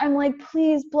 Yes. I'm like,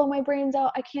 please blow my brains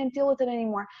out. I can't deal with it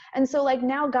anymore. And so like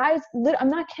now guys, I'm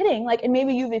not kidding. Like, and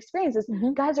maybe you've experienced this.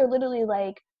 Mm-hmm. Guys are literally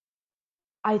like,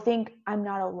 I think I'm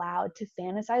not allowed to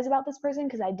fantasize about this person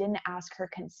because I didn't ask her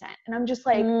consent. And I'm just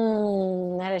like,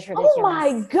 that is ridiculous. Oh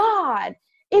my God.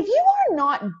 If you are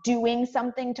not doing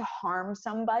something to harm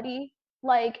somebody,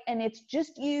 like, and it's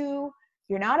just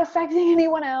you're not affecting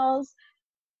anyone else,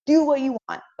 do what you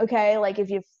want. Okay. Like if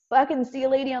you fucking see a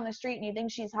lady on the street and you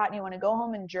think she's hot and you want to go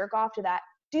home and jerk off to that,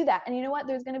 do that. And you know what?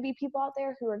 There's going to be people out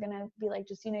there who are going to be like,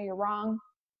 just, you're wrong.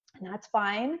 And that's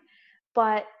fine.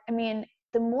 But I mean,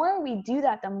 the more we do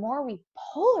that, the more we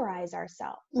polarize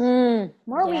ourselves. We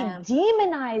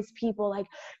demonize people. Like,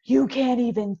 you can't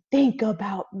even think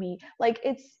about me. Like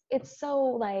it's so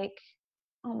like,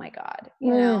 oh my God,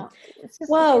 it's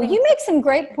just you make some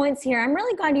great points here. I'm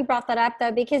really glad you brought that up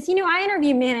though, because, I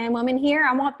interview men and women here.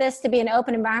 I want this to be an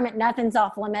open environment. Nothing's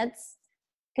off limits,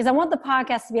 because I want the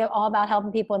podcast to be all about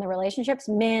helping people in their relationships,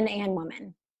 men and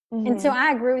women. Mm-hmm. And so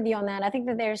I agree with you on that. I think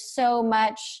that there's so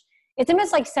much, it's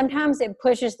almost like sometimes it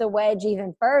pushes the wedge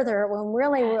even further when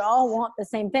really we all want the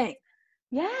same thing.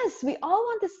 Yes, we all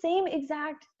want the same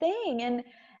exact thing.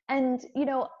 And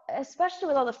especially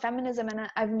with all the feminism, and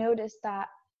I've noticed that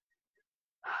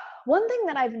one thing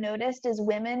that I've noticed is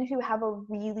women who have a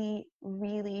really,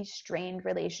 really strained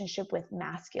relationship with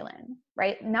masculine,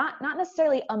 right? Not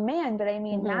necessarily a man, but I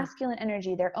mean masculine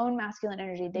energy, their own masculine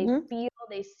energy. They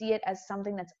they see it as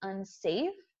something that's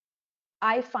unsafe.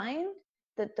 I find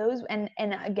that those, and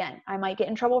again, I might get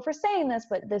in trouble for saying this,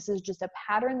 but this is just a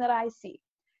pattern that I see.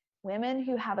 Women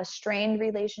who have a strained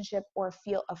relationship or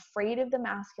feel afraid of the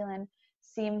masculine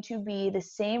seem to be the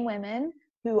same women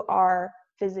who are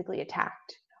physically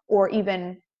attacked or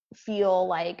even feel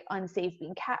like unsafe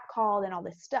being catcalled and all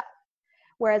this stuff.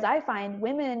 Whereas I find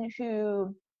women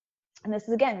who, and this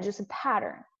is again just a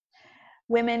pattern,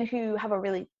 women who have a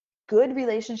really good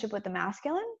relationship with the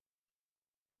masculine,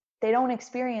 they don't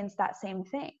experience that same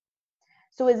thing.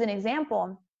 So as an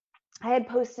example, I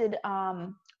posted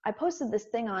this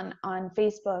thing on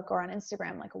Facebook or on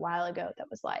Instagram like a while ago that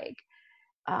was like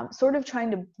sort of trying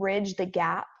to bridge the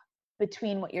gap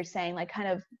between what you're saying, like kind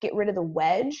of get rid of the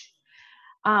wedge.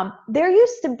 There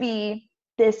used to be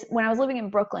this, when I was living in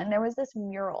Brooklyn, there was this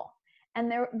mural,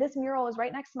 and this mural was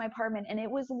right next to my apartment, and it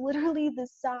was literally the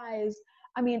size,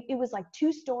 I mean, it was like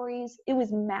 2 stories, it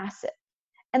was massive.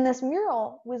 And this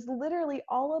mural was literally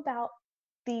all about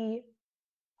the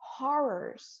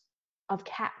horrors of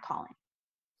catcalling.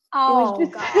 Oh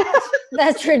gosh,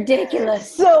 that's ridiculous.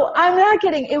 So I'm not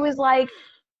kidding. It was like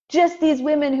just these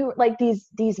women who like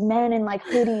these men in like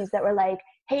hoodies that were like,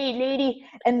 "Hey lady,"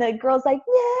 and the girl's like,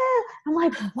 "Yeah." I'm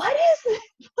like, what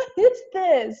is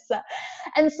this?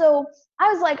 And so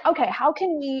I was like, okay, how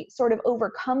can we sort of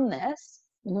overcome this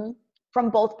from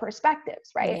both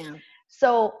perspectives, right? Yeah.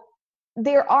 So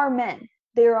there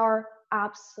are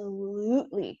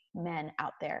absolutely men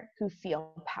out there who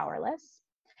feel powerless,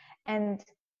 and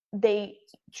they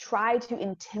try to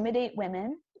intimidate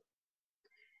women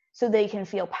so they can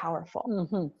feel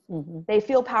powerful. They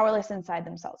feel powerless inside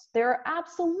themselves. There are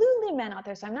absolutely men out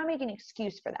there, so I'm not making an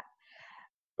excuse for that.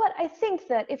 But I think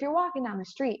that if you're walking down the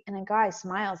street and a guy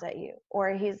smiles at you, or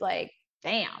he's like,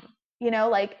 damn,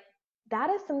 like that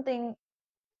is something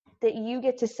that you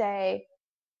get to say,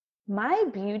 my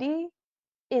beauty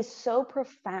is so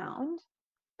profound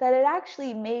that it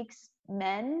actually makes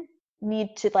men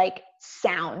need to like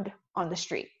sound on the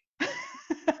street.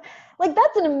 Like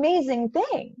that's an amazing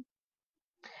thing.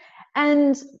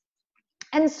 And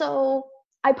so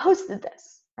I posted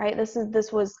this, right?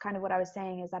 This was kind of what I was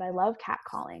saying, is that I love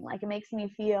catcalling. Like it makes me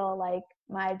feel like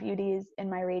my beauties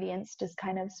and my radiance just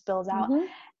kind of spills out.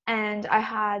 And I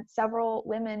had several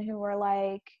women who were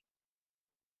like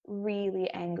really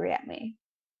angry at me.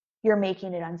 You're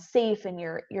making it unsafe, and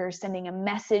you're sending a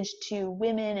message to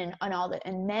women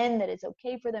and men that it's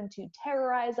okay for them to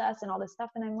terrorize us and all this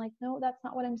stuff. And I'm like, no, that's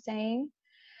not what I'm saying.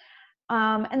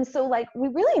 And so like we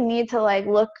really need to like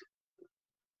look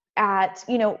at,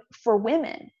 for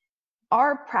women,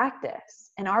 our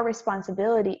practice and our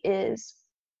responsibility is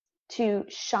to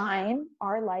shine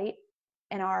our light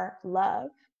and our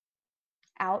love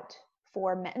out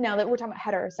for men. Now that we're talking about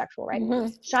heterosexual, right?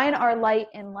 Shine our light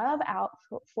and love out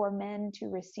for men to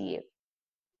receive.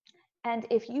 And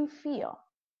if you feel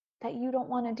that you don't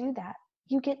want to do that,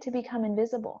 you get to become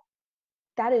invisible.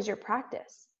 That is your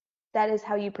practice. That is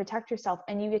how you protect yourself.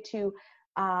 And you get to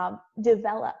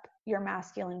develop your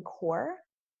masculine core.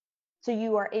 So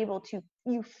you are able to,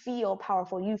 you feel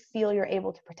powerful. You feel you're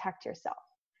able to protect yourself.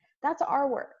 That's our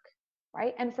work,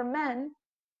 right? And for men,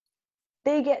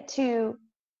 they get to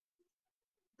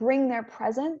bring their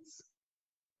presence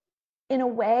in a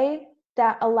way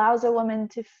that allows a woman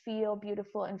to feel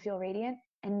beautiful and feel radiant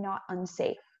and not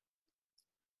unsafe,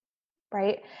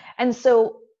 right? And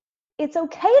so it's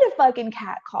okay to fucking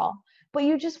catcall, but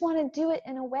you just want to do it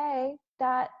in a way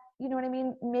that, you know what I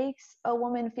mean, makes a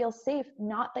woman feel safe,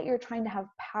 not that you're trying to have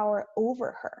power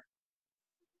over her.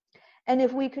 And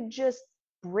if we could just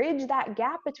bridge that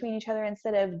gap between each other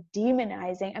instead of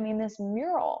demonizing, I mean, this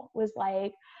mural was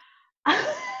like,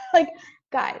 like,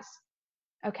 guys,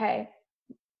 okay,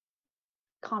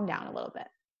 calm down a little bit.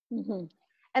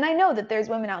 And I know that there's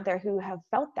women out there who have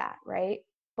felt that, right?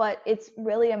 But it's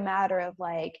really a matter of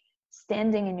like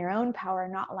standing in your own power,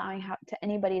 not allowing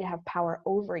anybody to have power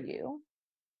over you,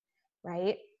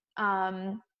 right?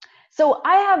 So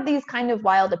I have these kind of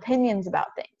wild opinions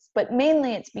about things, but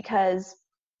mainly it's because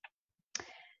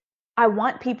I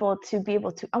want people to be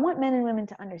able to, I want men and women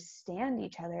to understand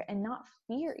each other and not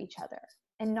fear each other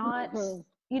and not,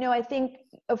 I think,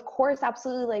 of course,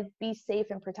 absolutely, like be safe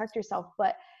and protect yourself,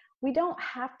 but we don't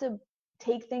have to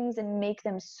take things and make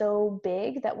them so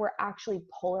big that we're actually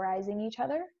polarizing each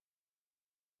other.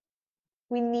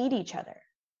 We need each other.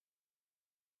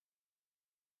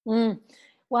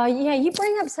 Well, yeah, you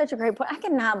bring up such a great point. I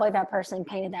cannot believe that person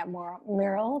painted that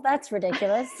mural. That's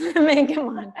ridiculous. I mean,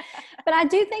 come on. But I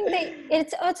do think that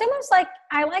it's almost like,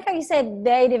 I like how you said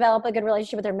they develop a good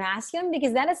relationship with their masculine,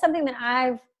 because that is something that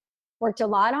I've worked a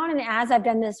lot on. And as I've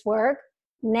done this work,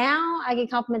 now I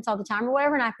get compliments all the time or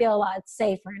whatever, and I feel a lot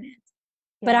safer in it.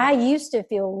 Yeah. But I used to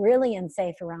feel really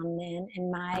unsafe around men,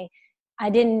 and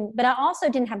but I also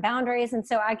didn't have boundaries. And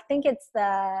so I think it's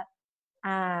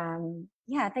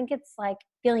yeah, I think it's like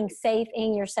feeling safe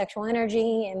in your sexual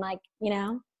energy and like,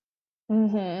 Yeah,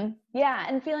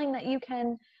 and feeling that you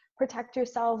can protect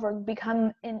yourself or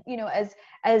become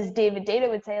as David Data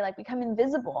would say, like become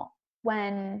invisible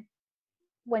when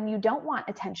you don't want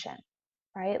attention,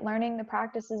 right? Learning the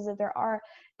practices that there are,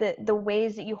 the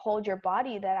ways that you hold your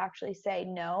body that actually say,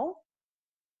 no,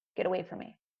 get away from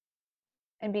me.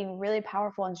 And being really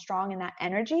powerful and strong in that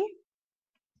energy.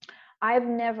 I've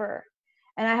never,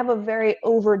 and I have a very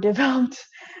overdeveloped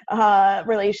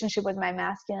relationship with my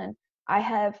masculine. I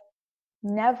have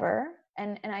never,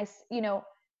 and I,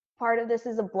 part of this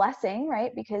is a blessing,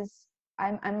 right? Because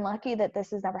I'm lucky that this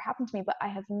has never happened to me, but I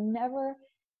have never,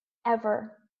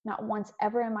 ever, not once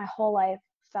ever in my whole life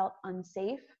felt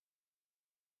unsafe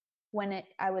when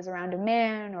I was around a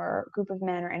man or a group of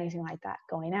men or anything like that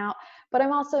going out. But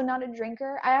I'm also not a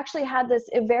drinker. I actually had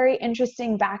a very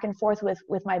interesting back and forth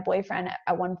with my boyfriend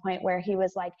at one point where he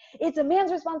was like, it's a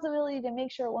man's responsibility to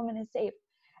make sure a woman is safe.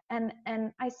 And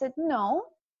I said, no.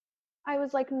 I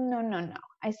was like, no.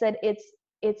 I said, it's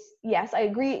yes, I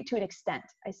agree to an extent.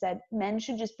 I said, men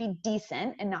should just be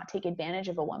decent and not take advantage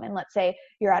of a woman. Let's say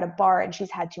you're at a bar and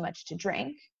she's had too much to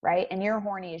drink, right? And you're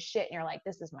horny as shit and you're like,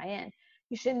 this is my end.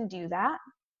 You shouldn't do that.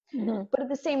 Mm-hmm. But at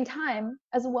the same time,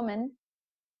 as a woman,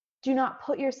 do not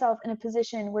put yourself in a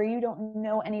position where you don't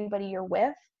know anybody you're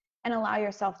with and allow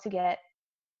yourself to get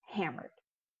hammered.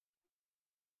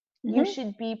 Mm-hmm. You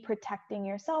should be protecting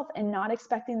yourself and not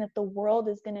expecting that the world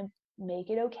is going to make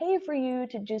it okay for you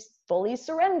to just fully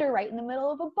surrender right in the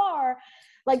middle of a bar.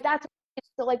 Like that's,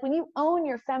 so like when you own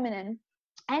your feminine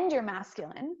and your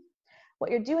masculine,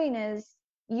 what you're doing is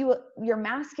your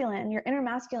masculine, your inner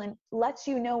masculine lets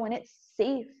you know when it's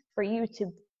safe for you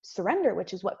to surrender,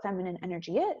 which is what feminine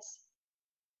energy is.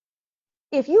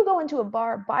 If you go into a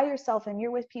bar by yourself and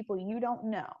you're with people you don't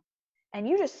know and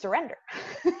you just surrender,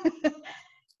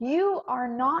 you are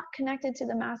not connected to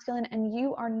the masculine and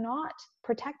you are not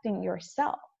protecting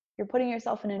yourself. You're putting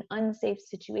yourself in an unsafe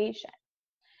situation.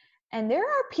 And there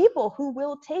are people who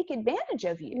will take advantage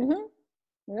of you.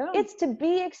 Mm-hmm. Yeah. It's to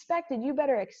be expected. You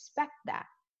better expect that.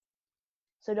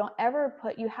 So don't ever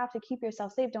you have to keep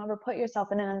yourself safe. Don't ever put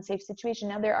yourself in an unsafe situation.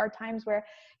 Now, there are times where,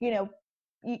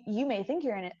 you may think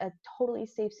you're in a totally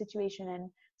safe situation and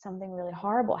something really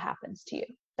horrible happens to you.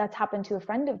 That's happened to a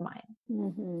friend of mine,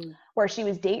 mm-hmm. where she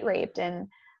was date raped and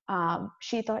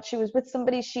she thought she was with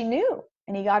somebody she knew,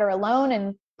 and he got her alone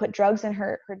and put drugs in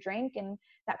her drink and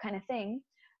that kind of thing.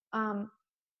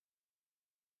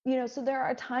 So there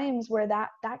are times where that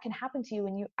can happen to you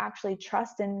when you actually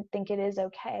trust and think it is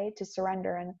okay to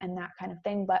surrender and that kind of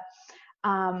thing.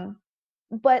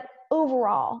 But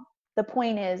overall, the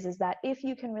point is that if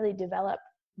you can really develop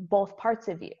both parts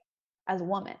of you as a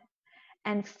woman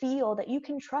and feel that you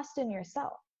can trust in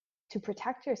yourself to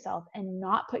protect yourself and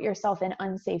not put yourself in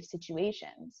unsafe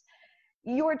situations,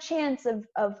 your chance of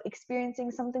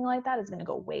experiencing something like that is going to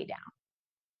go way down.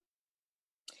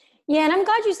 Yeah, and I'm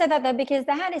glad you said that though, because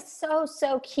that is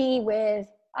so key with,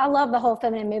 I love the whole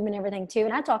feminine movement and everything too,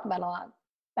 and I talk about it a lot.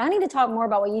 But I need to talk more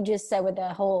about what you just said with the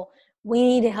whole, we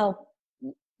need to help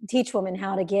teach women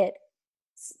how to get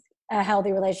a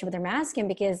healthy relationship with their masculine,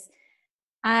 because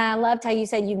I loved how you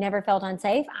said you've never felt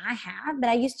unsafe. I have, but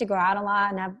I used to go out a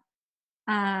lot and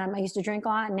I used to drink a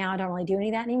lot, and now I don't really do any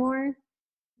of that anymore.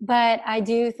 But I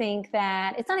do think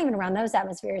that it's not even around those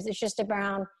atmospheres. It's just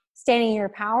around standing in your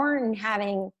power and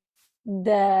having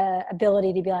the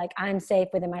ability to be like, I'm safe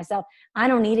within myself. I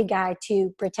don't need a guy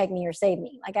to protect me or save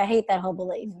me. Like, I hate that whole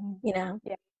belief, Yeah.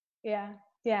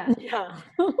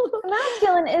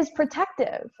 Masculine is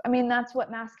protective. I mean, that's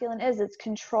what masculine is. It's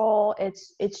control,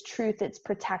 it's truth, it's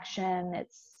protection.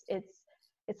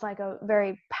 It's like a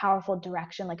very powerful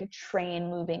direction, like a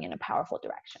train moving in a powerful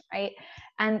direction, right?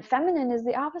 And feminine is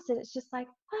the opposite. It's just like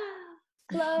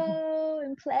flow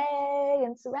and play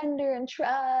and surrender and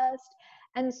trust.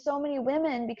 And so many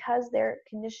women, because they're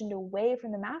conditioned away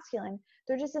from the masculine,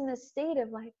 they're just in this state of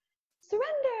like,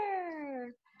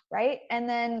 surrender, right? And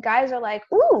then guys are like,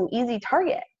 ooh, easy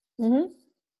target. Mm-hmm.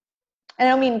 And I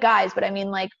don't mean guys, but I mean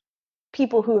like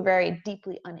people who are very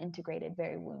deeply unintegrated,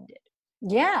 very wounded.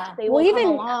 Yeah. They will come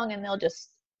along and they'll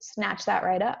just snatch that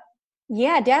right up.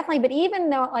 Yeah, definitely. But even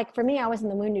though, like for me, I was in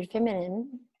the wounded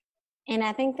feminine. And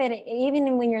I think that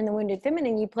even when you're in the wounded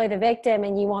feminine, you play the victim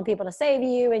and you want people to save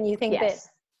you, and you think that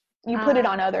you put it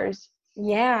on others.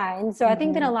 Yeah. And so I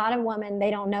think that a lot of women, they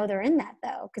don't know they're in that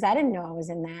though, because I didn't know I was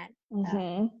in that.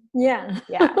 Mm-hmm. Yeah.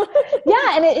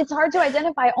 And it's hard to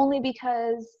identify only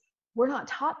because we're not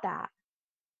taught that.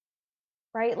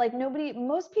 Right? Like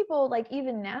most people, like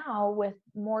even now with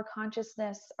more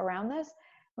consciousness around this,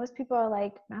 most people are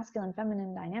like, masculine,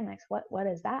 feminine dynamics. What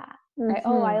is that? Right?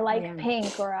 Oh, I like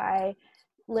pink, or I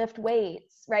lift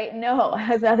weights, right? No, it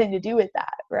has nothing to do with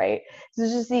that, right? So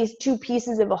it's just these two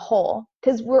pieces of a whole,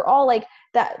 because we're all like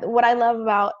that. What I love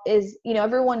about is,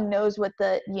 everyone knows what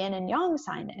the yin and yang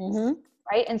sign is,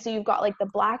 right? And so you've got like the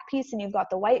black piece and you've got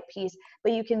the white piece,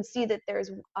 but you can see that there's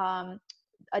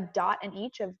a dot in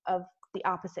each of the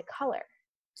opposite color.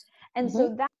 And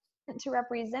so that's meant to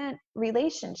represent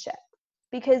relationship,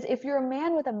 because if you're a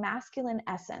man with a masculine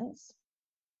essence,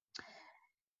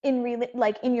 in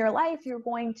your life, you're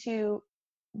going to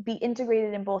be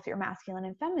integrated in both your masculine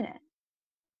and feminine.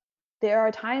 There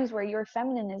are times where your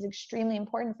feminine is extremely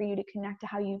important for you to connect to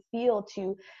how you feel,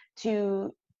 to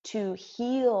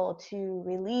heal, to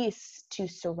release, to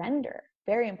surrender.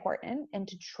 Very important, and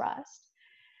to trust.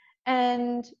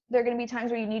 And there are going to be times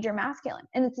where you need your masculine.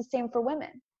 And it's the same for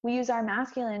women. We use our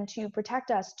masculine to protect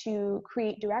us, to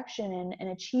create direction and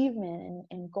achievement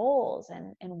and goals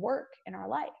and work in our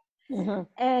life.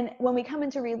 And when we come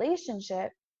into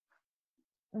relationship,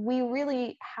 we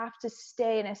really have to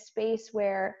stay in a space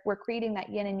where we're creating that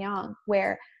yin and yang,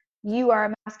 where you are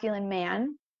a masculine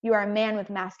man, you are a man with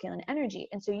masculine energy.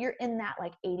 And so you're in that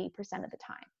like 80% of the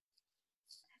time.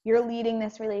 You're leading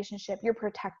this relationship, you're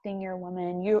protecting your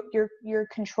woman, you're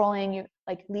controlling, you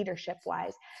like leadership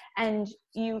wise, and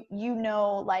you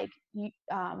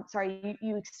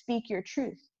speak your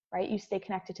truth, right? You stay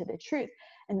connected to the truth.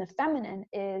 And the feminine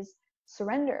is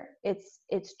surrender, it's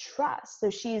trust. So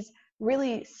she's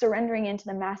really surrendering into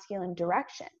the masculine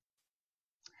direction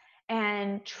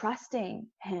and trusting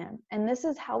him. And this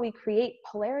is how we create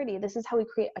polarity. This is how we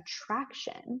create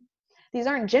attraction. These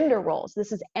aren't gender roles.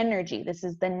 This is energy. This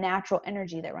is the natural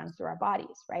energy that runs through our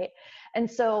bodies, right? And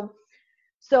so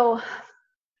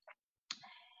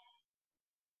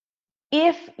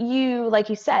if you, like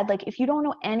you said, like if you don't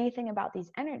know anything about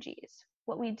these energies,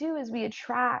 what we do is we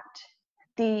attract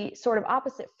the sort of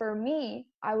opposite. For me,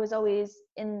 I was always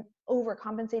in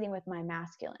overcompensating with my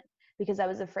masculine because I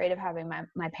was afraid of having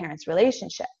my parents'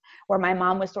 relationship, where my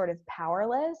mom was sort of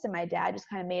powerless and my dad just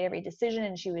kind of made every decision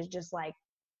and she was just like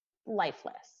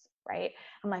lifeless, right?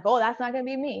 I'm like, oh, that's not going to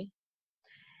be me.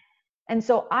 And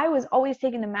so I was always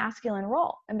taking the masculine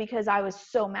role. And because I was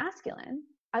so masculine,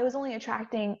 I was only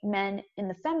attracting men in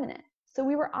the feminine. So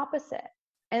we were opposite.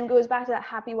 And it goes back to that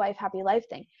happy wife, happy life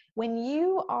thing. When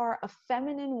you are a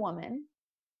feminine woman,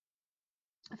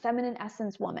 a feminine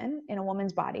essence woman in a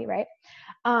woman's body, right?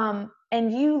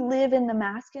 And you live in the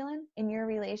masculine in your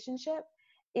relationship,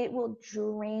 it will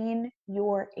drain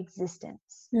your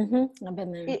existence. I've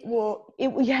been there. It will.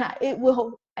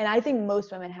 And I think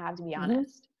most women have, to be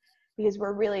honest, because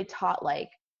we're really taught like,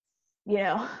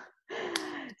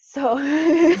 so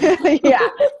yeah,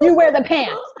 you wear the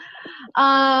pants.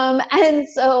 And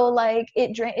so like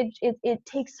it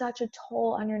takes such a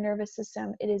toll on your nervous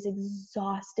system. It is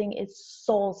exhausting. It's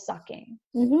soul sucking.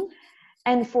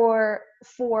 And for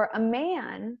a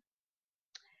man,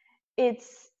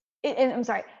 I'm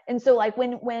sorry. And so like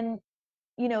when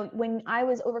I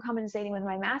was overcompensating with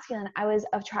my masculine, I was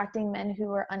attracting men who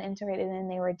were unintegrated and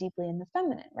they were deeply in the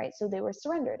feminine, right? So they were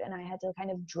surrendered and I had to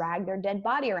kind of drag their dead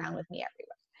body around with me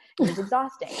everywhere. It was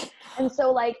exhausting. And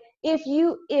so like, if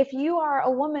you are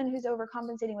a woman who's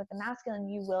overcompensating with the masculine,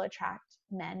 you will attract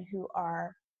men who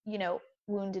are,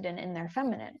 wounded and in their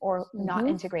feminine or not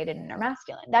integrated in their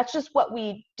masculine. That's just what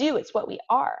we do. It's what we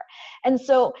are. And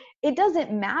so it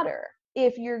doesn't matter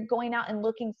if you're going out and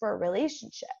looking for a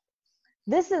relationship.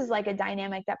 This is like a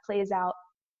dynamic that plays out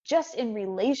just in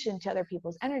relation to other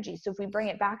people's energy. So if we bring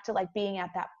it back to like being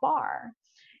at that bar,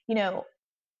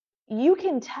 you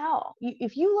can tell.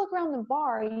 If you look around the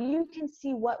bar, you can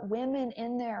see what women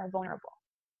in there are vulnerable.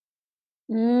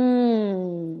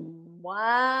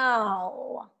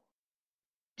 Wow.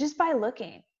 Just by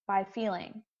looking, by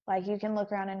feeling. Like you can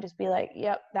look around and just be like,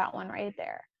 yep, that one right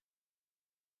there.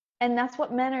 And that's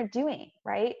what men are doing,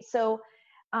 right? So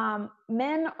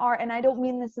men are, and I don't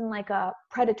mean this in like a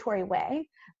predatory way,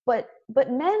 but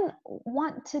men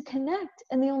want to connect,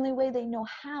 and the only way they know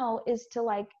how is to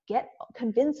like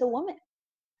convince a woman.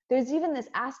 There's even this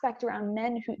aspect around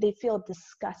men who they feel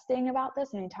disgusting about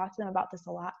this, and I talk to them about this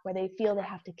a lot, where they feel they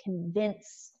have to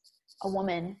convince a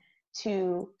woman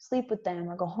to sleep with them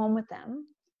or go home with them.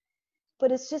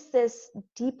 But it's just this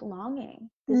deep longing,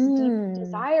 this deep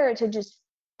desire to just,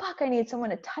 I need someone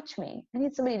to touch me. I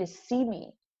need somebody to see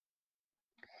me.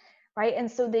 Right?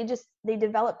 And so they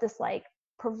develop this like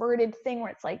perverted thing where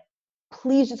it's like,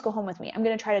 please just go home with me. I'm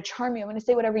going to try to charm you. I'm going to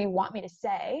say whatever you want me to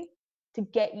say to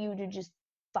get you to just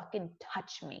fucking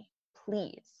touch me,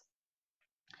 please.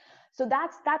 So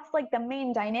that's like the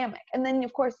main dynamic. And then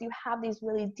of course you have these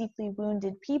really deeply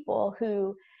wounded people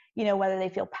who, you know, whether they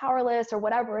feel powerless or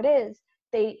whatever it is,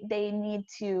 they need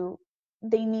to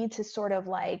sort of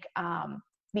like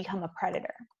become a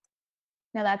predator.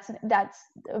 Now that's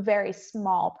a very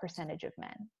small percentage of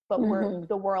men, but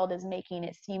the world is making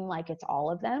it seem like it's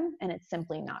all of them, and it's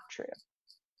simply not true.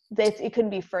 It couldn't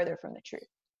be further from the truth.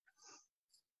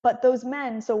 But those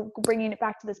men, so bringing it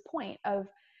back to this point of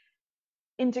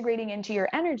integrating into your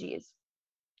energies,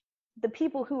 the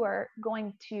people who are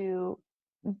going to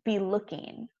be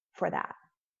looking for that,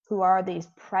 who are these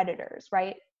predators,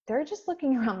 right? They're just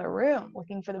looking around the room,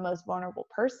 looking for the most vulnerable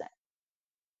person.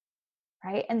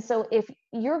 Right? And so if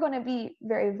you're going to be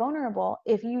very vulnerable,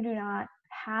 if you do not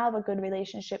have a good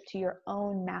relationship to your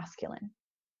own masculine,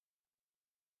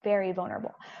 very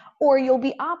vulnerable, or you'll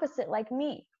be opposite like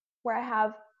me, where I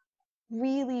have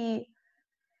really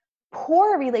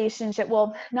poor relationship.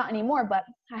 Well, not anymore, but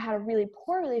I had a really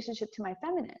poor relationship to my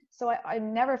feminine. So I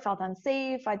never felt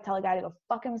unsafe. I'd tell a guy to go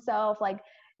fuck himself. Like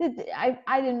I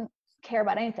didn't care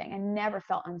about anything. I never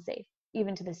felt unsafe,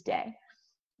 even to this day.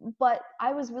 But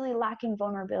I was really lacking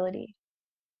vulnerability.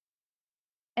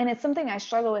 And it's something I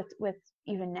struggle with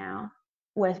even now,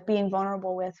 with being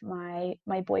vulnerable with my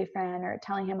boyfriend or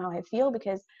telling him how I feel,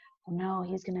 because, oh no,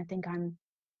 he's going to think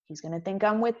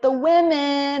I'm with the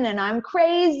women and I'm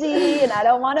crazy and I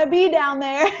don't want to be down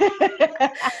there.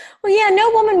 Well, yeah, no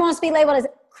woman wants to be labeled as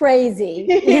crazy.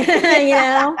 You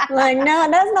know, like, no,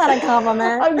 that's not a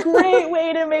compliment. A great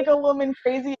way to make a woman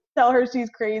crazy, tell her she's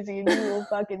crazy and you will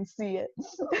fucking see it.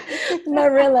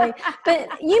 But really,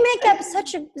 but you make up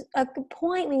such a good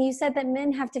point when you said that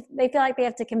men they feel like they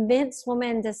have to convince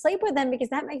women to sleep with them, because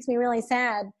that makes me really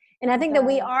sad. And I think that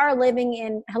we are living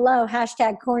in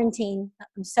 #quarantine.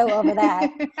 I'm so over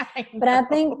that. But I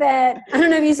think that, I don't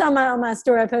know if you saw on my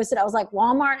story I posted, I was like,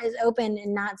 Walmart is open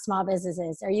and not small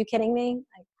businesses. Are you kidding me?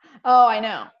 Oh, I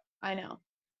know.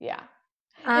 Yeah.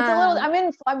 It's a little,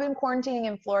 I've been quarantining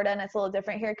in Florida, and it's a little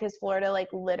different here because Florida like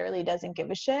literally doesn't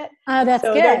give a shit. Oh, that's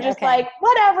so good. They're just like,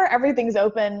 whatever, everything's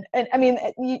open. And I mean,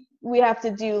 we have to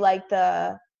do like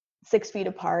the 6 feet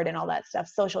apart and all that stuff,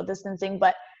 social distancing,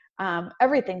 but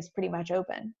everything's pretty much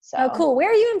open. So. Oh, cool. Where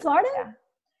are you in Florida?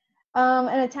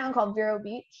 Yeah. In a town called Vero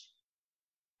Beach.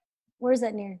 Where's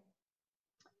that near?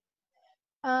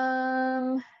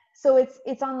 So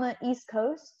it's on the East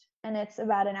Coast, and it's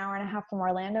about an hour and a half from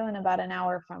Orlando and about an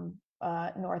hour from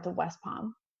north of West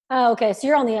Palm. Oh, okay. So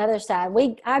you're on the other side.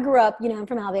 I grew up, you know, I'm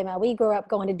from Alabama. We grew up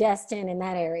going to Destin in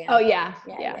that area. Oh yeah.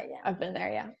 I've been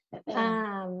there.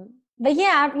 Yeah. But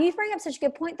yeah, you bring up such a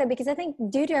good point though, because I think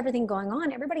due to everything going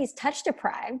on, everybody's touch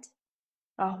deprived.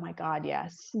 Oh my God.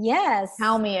 Yes.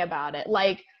 Tell me about it.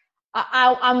 Like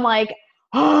I'm like,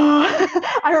 oh.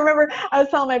 I remember I was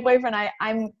telling my boyfriend,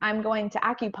 I'm going to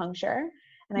acupuncture,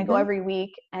 and I go every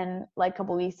week. And like a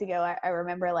couple weeks ago, I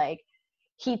remember like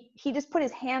he just put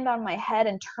his hand on my head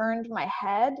and turned my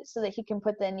head so that he can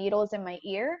put the needles in my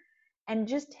ear. And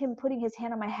just him putting his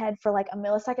hand on my head for like a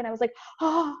millisecond, I was like,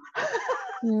 oh,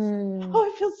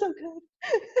 oh, it feels so good.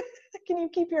 Can you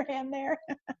keep your hand there?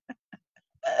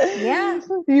 Yeah.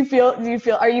 Do you feel,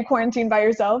 are you quarantined by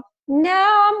yourself? No,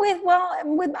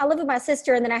 I live with my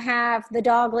sister, and then I have the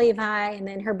dog Levi, and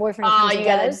then her boyfriend comes and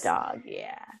goes. A dog,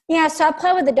 yeah. Yeah, so I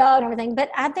play with the dog and everything, but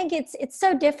I think it's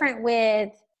so different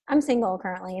I'm single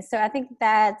currently, so I think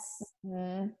that's,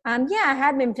 yeah, I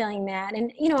have been feeling that.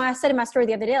 And, you know, I said in my story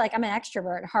the other day, like, I'm an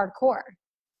extrovert, hardcore.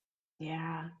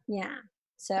 Yeah. Yeah.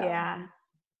 So. Yeah.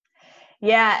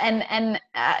 Yeah. And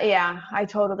yeah,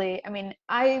 I mean,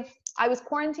 I was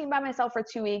quarantined by myself for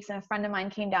 2 weeks, and a friend of mine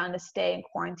came down to stay and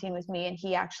quarantine with me, and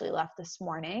he actually left this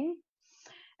morning.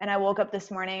 And I woke up this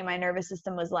morning and my nervous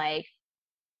system was like,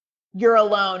 you're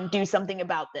alone, do something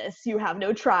about this. You have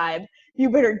no tribe. You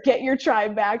better get your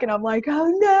tribe back. And I'm like, oh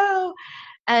no.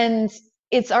 And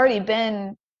it's already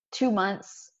been 2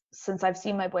 months since I've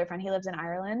seen my boyfriend. He lives in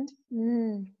Ireland.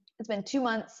 It's been 2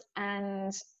 months,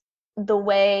 and the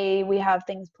way we have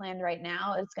things planned right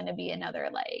now, it's going to be another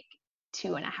like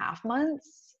 2.5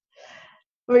 months.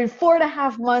 I mean,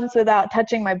 4.5 months without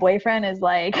touching my boyfriend is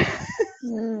like,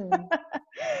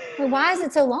 Well, why is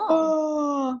it so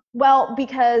long? Well,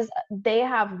 because they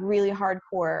have really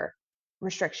hardcore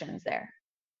restrictions there.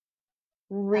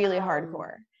 Really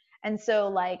hardcore. And so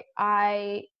like,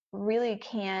 I really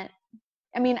can't,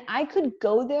 I mean, I could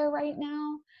go there right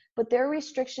now, but their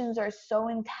restrictions are so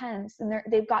intense, and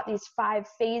they've got these 5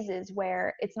 phases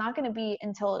where it's not going to be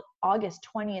until August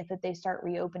 20th that they start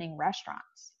reopening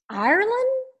restaurants. Ireland?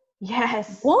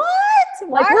 Yes. What?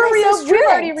 Why like we've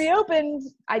already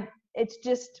reopened. It's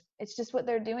just, It's just what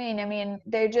they're doing. I mean,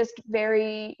 they're just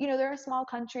very, they're a small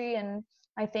country, and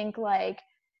I think like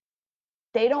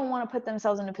they don't want to put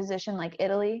themselves in a position like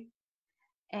Italy,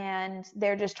 and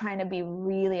they're just trying to be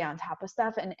really on top of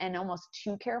stuff and almost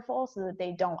too careful so that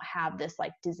they don't have this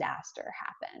like disaster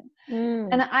happen.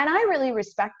 And I really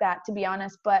respect that, to be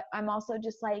honest, but I'm also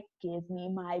just like, give me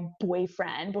my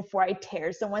boyfriend before I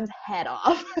tear someone's head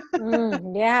off.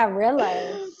 Yeah,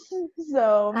 really.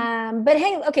 So, but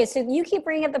hey, okay, so you keep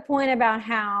bringing up the point about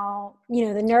how,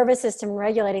 the nervous system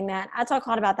regulating that. I talk a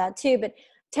lot about that too, but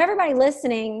to everybody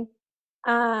listening,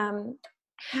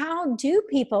 how do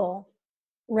people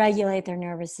regulate their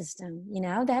nervous system?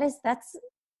 That's.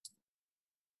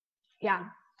 Yeah.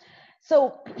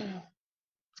 So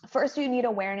first you need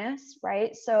awareness,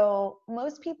 right? So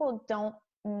most people don't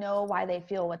know why they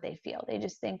feel what they feel. They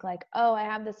just think like, oh, I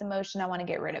have this emotion, I want to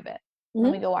get rid of it.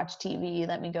 Let me go watch TV,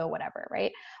 let me go whatever,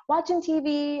 right? Watching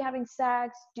TV, having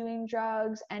sex, doing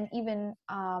drugs, and even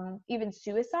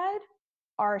suicide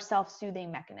are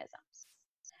self-soothing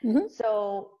mechanisms.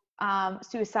 So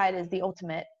suicide is the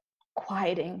ultimate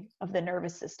quieting of the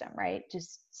nervous system, right?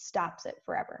 Just stops it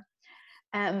forever.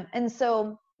 And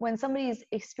so when somebody's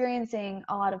experiencing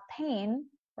a lot of pain,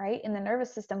 right, in the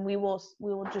nervous system, we will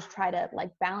just try to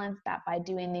like balance that by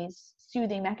doing these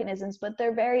soothing mechanisms, but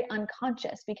they're very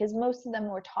unconscious because most of them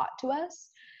were taught to us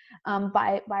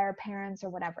by our parents or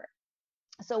whatever.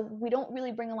 So we don't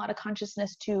really bring a lot of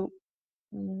consciousness to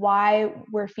why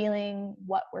we're feeling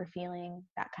what we're feeling,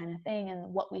 that kind of thing,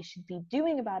 and what we should be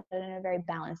doing about it in a very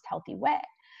balanced, healthy way.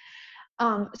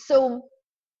 So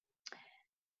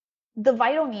the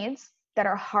vital needs that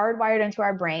are hardwired into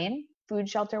our brain: food,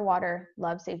 shelter, water,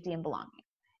 love, safety, and belonging.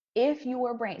 If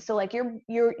your brain, so like your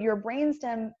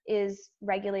brainstem is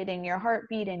regulating your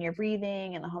heartbeat and your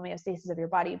breathing and the homeostasis of your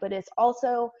body, but it's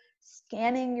also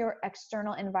scanning your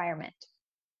external environment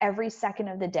every second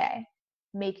of the day,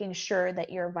 making sure that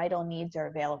your vital needs are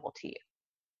available to you.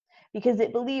 Because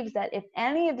it believes that if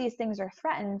any of these things are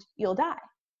threatened, you'll die.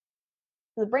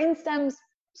 The brainstem's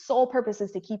sole purpose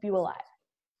is to keep you alive.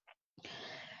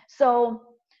 So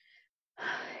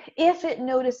if it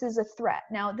notices a threat,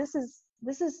 now this is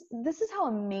how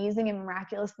amazing and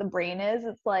miraculous the brain is.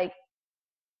 It's like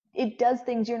it does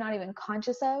things you're not even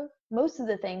conscious of. Most of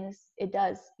the things it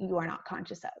does, you are not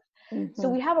conscious of. So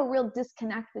we have a real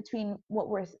disconnect between what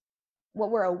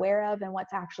we're aware of and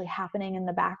what's actually happening in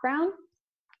the background.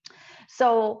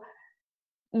 So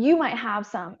you might have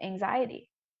some anxiety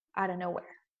out of nowhere,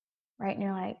 right? And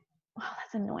you're like, wow,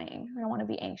 that's annoying. I don't want to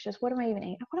be anxious. What am I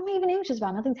even anxious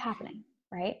about? Nothing's happening,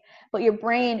 right? But your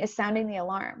brain is sounding the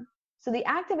alarm. So the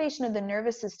activation of the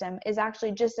nervous system is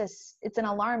actually it's an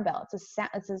alarm bell.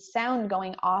 It's a sound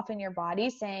going off in your body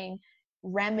saying,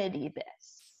 remedy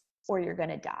this or you're going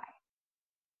to die.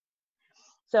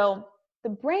 So the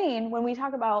brain, when we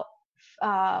talk about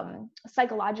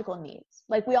psychological needs,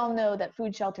 like we all know that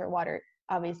food, shelter, water,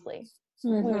 obviously,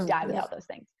 we would die without those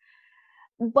things.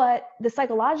 But the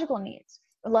psychological needs,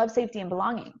 love, safety, and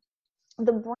belonging,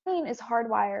 the brain is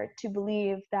hardwired to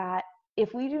believe that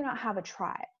if we do not have a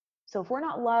tribe, so if we're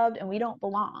not loved and we don't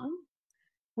belong,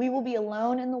 we will be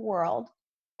alone in the world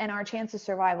and our chance of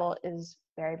survival is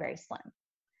very, very slim.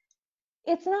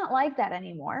 It's not like that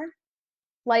anymore.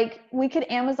 Like we could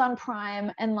Amazon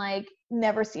Prime and like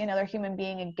never see another human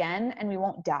being again and we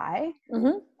won't die.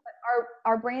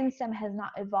 Our brainstem has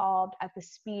not evolved at the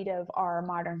speed of our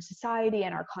modern society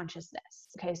and our consciousness.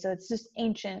 Okay, so it's just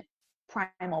ancient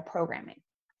primal programming.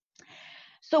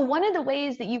 So one of the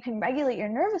ways that you can regulate your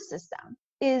nervous system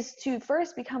is to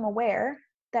first become aware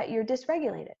that you're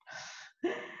dysregulated,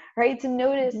 right? To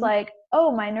notice like,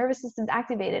 oh, my nervous system's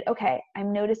activated. Okay,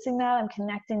 I'm noticing that, I'm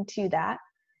connecting to that.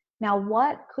 Now,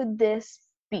 what could this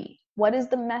be? What is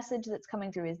the message that's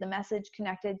coming through? Is the message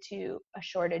connected to a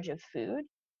shortage of food,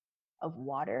 of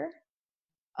water,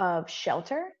 of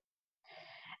shelter?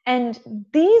 And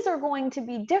these are going to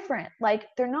be different. Like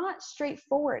they're not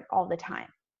straightforward all the time.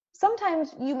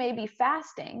 Sometimes you may be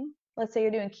fasting. Let's say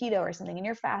you're doing keto or something and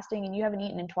you're fasting and you haven't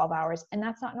eaten in 12 hours and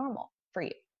that's not normal for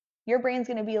you. Your brain's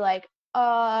going to be like,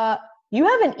 you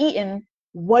haven't eaten.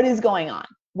 What is going on?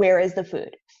 Where is the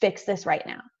food? Fix this right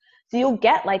now. So you'll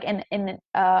get like an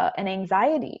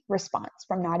anxiety response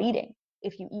from not eating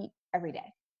if you eat every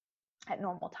day at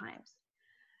normal times.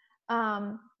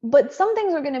 But some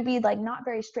things are going to be like not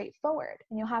very straightforward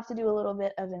and you'll have to do a little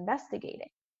bit of investigating,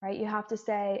 right? You have to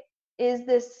say, is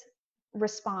this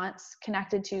response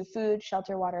connected to food,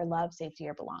 shelter, water, love, safety,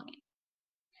 or belonging?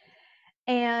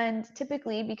 And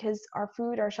typically, because our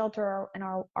food, our shelter, and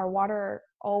our water are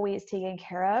always taken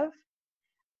care of,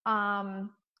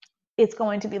 it's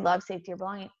going to be love, safety, or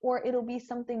belonging, or it'll be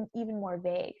something even more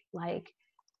vague, like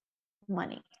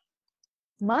money.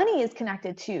 Money is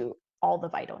connected to all the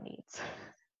vital needs.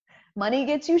 Money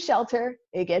gets you shelter,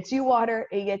 it gets you water,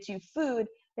 it gets you food.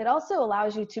 It also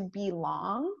allows you to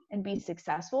belong and be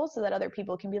successful so that other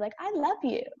people can be like, I love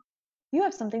you. You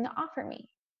have something to offer me.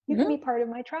 You can be part of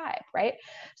my tribe, right?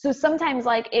 So sometimes,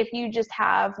 like, if you just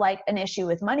have like an issue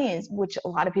with money, is which a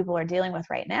lot of people are dealing with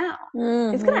right now,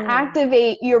 it's going to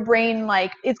activate your brain,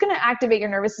 like it's going to activate your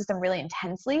nervous system really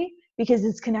intensely because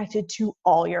it's connected to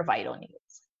all your vital needs.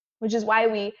 Which is why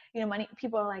we, money,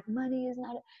 people are like, money is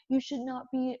not, you should not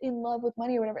be in love with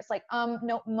money or whatever. It's like,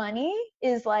 no, money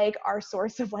is like our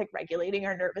source of like regulating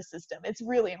our nervous system. It's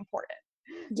really important.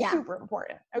 Yeah. Super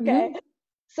important. Okay.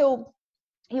 So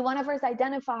you want to first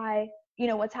identify,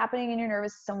 what's happening in your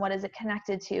nervous system. What is it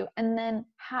connected to? And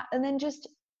then just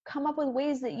come up with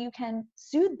ways that you can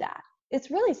soothe that. It's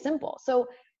really simple. So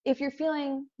if you're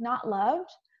feeling not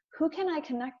loved, who can I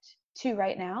connect to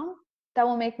right now that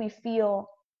will make me feel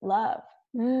love?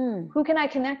 Who can I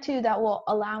connect to that will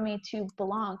allow me to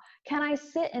belong? Can I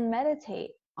sit and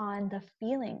meditate on the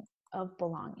feeling of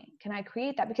belonging? Can I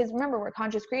create that? Because remember, we're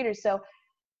conscious creators. So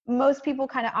most people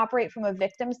kind of operate from a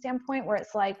victim standpoint where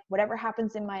it's like, whatever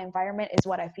happens in my environment is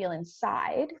what I feel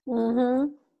inside.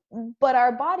 But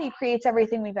our body creates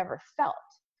everything we've ever felt.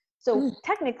 So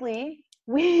technically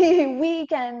we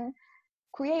can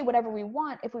create whatever we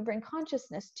want if we bring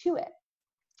consciousness to it.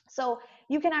 So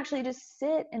you can actually just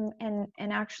sit and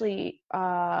actually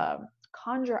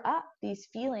conjure up these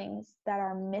feelings that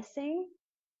are missing,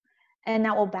 and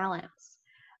that will balance.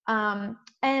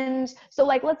 And so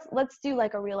like, let's do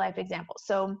like a real life example.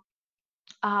 So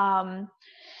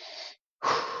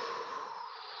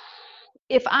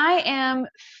if I am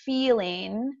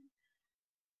feeling,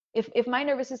 if my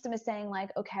nervous system is saying like,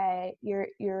 okay,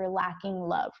 you're lacking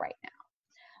love right now,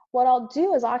 what I'll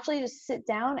do is I'll actually just sit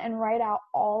down and write out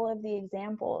all of the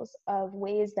examples of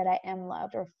ways that I am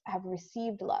loved or have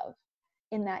received love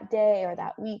in that day or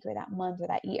that week or that month or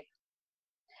that year.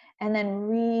 And then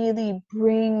really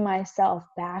bring myself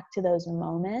back to those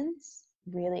moments,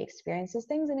 really experience those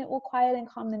things, and it will quiet and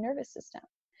calm the nervous system.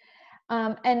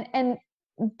 And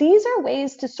these are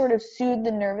ways to sort of soothe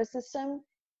the nervous system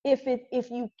if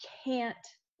you can't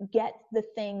get the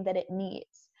thing that it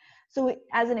needs. So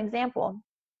as an example,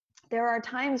 there are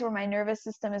times where my nervous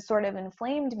system is sort of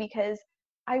inflamed because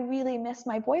I really miss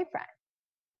my boyfriend,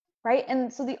 right?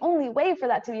 And so the only way for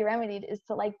that to be remedied is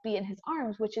to like be in his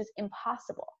arms, which is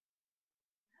impossible.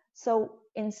 So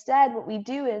instead, what we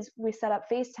do is we set up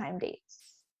FaceTime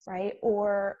dates, right?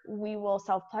 Or we will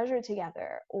self-pleasure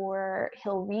together, or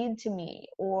he'll read to me,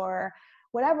 or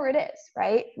whatever it is,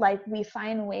 right? Like we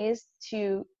find ways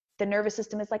to, the nervous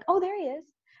system is like, oh, there he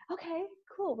is. Okay,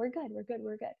 cool. We're good.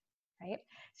 Right?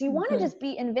 So you want to just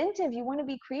be inventive. You want to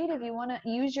be creative. You want to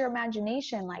use your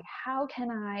imagination. Like, how can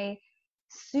I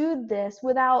soothe this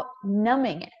without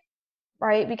numbing it?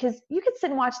 Right? Because you could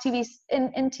sit and watch TV,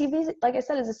 and TV, like I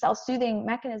said, is a self-soothing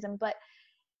mechanism. But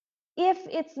if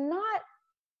it's not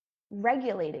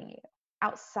regulating you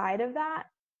outside of that,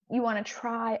 you want to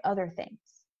try other things.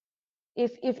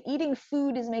 If eating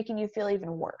food is making you feel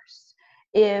even worse,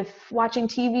 if watching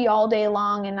TV all day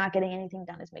long and not getting anything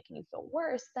done is making you feel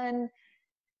worse, then,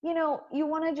 you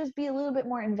want to just be a little bit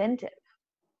more inventive.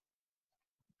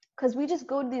 Because we just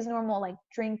go to these normal, like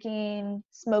drinking,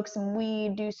 smoke some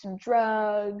weed, do some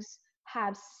drugs,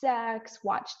 have sex,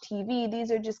 watch TV. These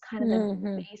are just kind of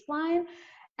the baseline.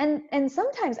 And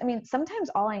sometimes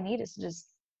all I need is to just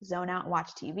zone out and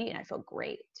watch TV and I feel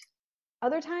great.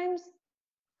 Other times,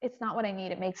 it's not what I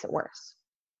need. It makes it worse.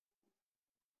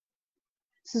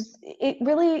 So it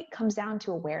really comes down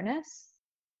to awareness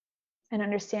and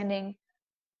understanding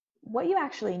what you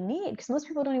actually need, because most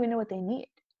people don't even know what they need.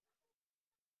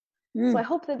 So I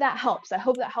hope that helps. I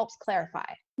hope that helps clarify.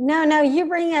 No, you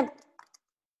bring up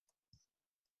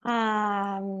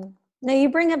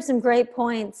some great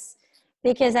points,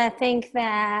 because I think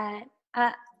that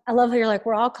I love how you're like,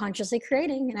 we're all consciously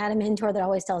creating, and I had a mentor that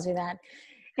always tells me that.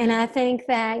 And I think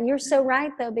that you're so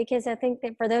right, though, because I think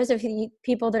that for those of you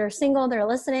people that are single, that are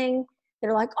listening,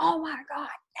 they're like, oh my God,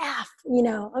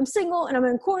 I'm single and I'm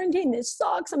in quarantine. This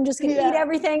sucks. I'm just going to eat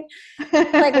everything.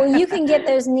 Like, well, you can get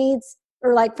those needs,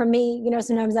 or like for me,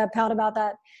 sometimes I pout about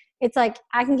that. It's like,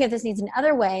 I can get those needs in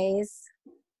other ways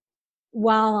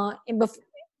until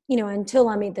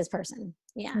I meet this person.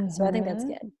 Yeah. So I think that's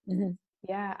good.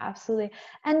 Yeah, absolutely.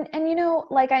 And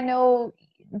like, I know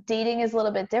dating is a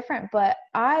little bit different, but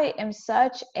I am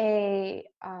such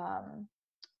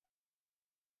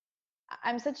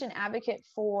I'm such an advocate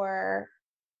for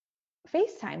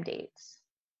FaceTime dates,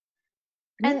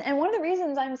 And one of the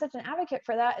reasons I'm such an advocate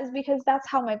for that is because that's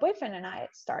how my boyfriend and I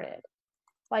started.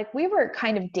 Like, we were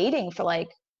kind of dating for like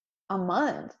a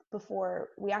month before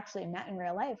we actually met in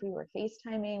real life. We were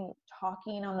FaceTiming,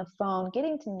 talking on the phone,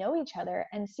 getting to know each other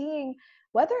and seeing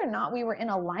whether or not we were in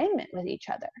alignment with each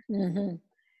other. Mm-hmm.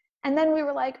 And then we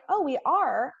were like, oh, we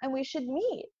are, and we should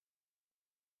meet.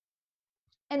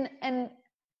 And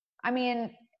I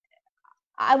mean,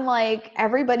 I'm like,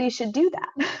 everybody should do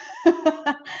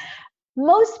that.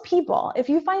 Most people, if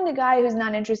you find a guy who's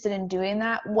not interested in doing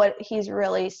that, what he's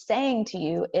really saying to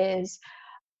you is,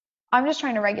 I'm just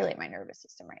trying to regulate my nervous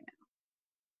system right now.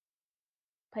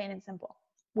 Plain and simple,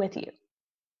 with you.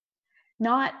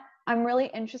 Not, I'm really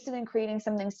interested in creating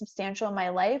something substantial in my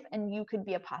life, and you could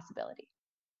be a possibility.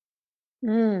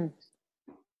 This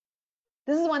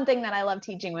is one thing that I love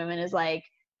teaching women, is like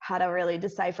how to really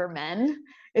decipher men.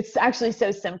 It's actually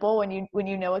so simple when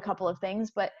you know a couple of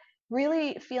things, but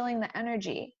really feeling the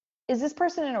energy. Is this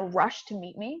person in a rush to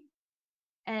meet me?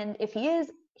 And if he is,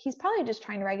 he's probably just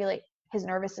trying to regulate his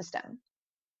nervous system.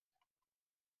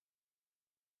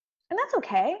 And that's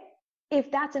okay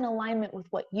if that's in alignment with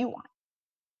what you want.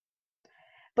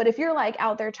 But if you're like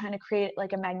out there trying to create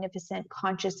like a magnificent,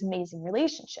 conscious, amazing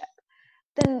relationship,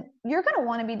 then you're going to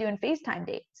want to be doing FaceTime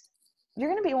dates. You're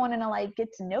going to be wanting to like get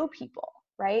to know people,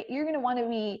 right? You're going to want to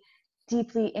be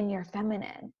deeply in your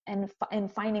feminine and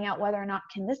finding out whether or not,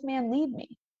 can this man lead me?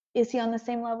 Is he on the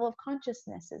same level of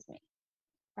consciousness as me?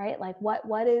 Right? Like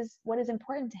what is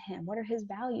important to him? What are his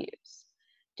values?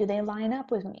 Do they line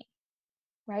up with me?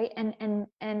 Right? And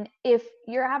if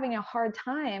you're having a hard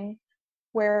time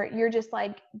where you're just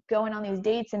like going on these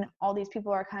dates and all these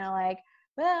people are kind of like,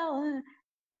 well,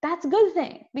 that's a good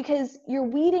thing, because you're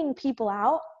weeding people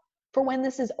out for when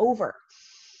this is over.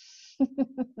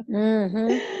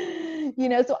 You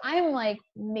know, so I'm like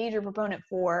major proponent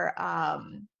for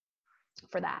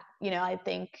that. You know, I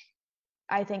think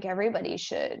everybody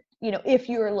should, you know, if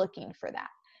you're looking for that.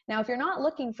 Now, if you're not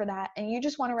looking for that and you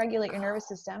just want to regulate your nervous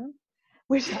system,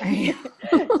 which it's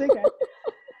okay.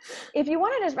 If you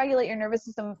want to just regulate your nervous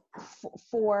system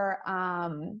for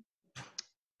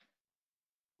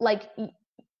like,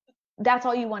 that's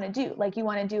all you want to do. Like, you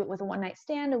want to do it with a one night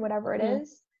stand or whatever it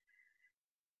is.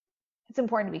 It's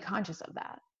important to be conscious of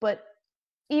that. But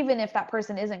even if that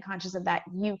person isn't conscious of that,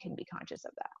 you can be conscious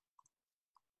of that.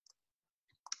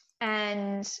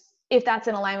 And if that's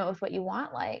in alignment with what you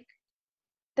want, like,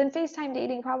 then FaceTime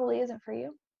dating probably isn't for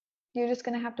you. You're just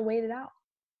going to have to wait it out.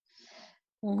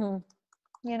 You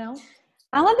know?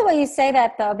 I love the way you say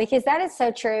that, though, because that is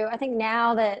so true. I think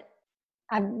now that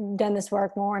I've done this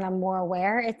work more and I'm more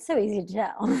aware, it's so easy to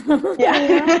tell. Yeah.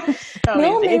 You know? The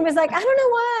old me was like, I don't know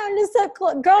why, I'm just a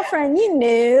girlfriend, you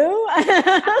knew.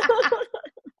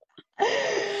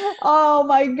 Oh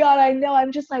my God, I know.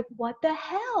 I'm just like, what the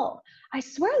hell? I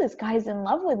swear this guy's in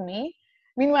love with me.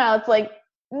 Meanwhile, it's like,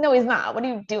 no, he's not. What are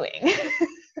you doing?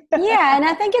 Yeah, and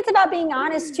I think it's about being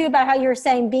honest, too, about how you're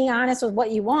saying being honest with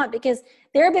what you want, because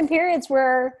there have been periods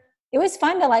where it was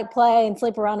fun to like play and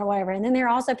sleep around or whatever. And then there are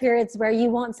also periods where you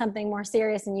want something more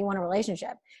serious and you want a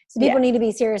relationship. So people need to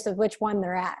be serious with which one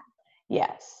they're at.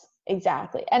 Yes,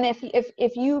 exactly. And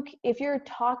if you're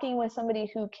talking with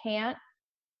somebody who can't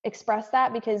express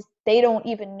that because they don't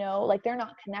even know, like they're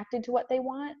not connected to what they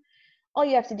want, all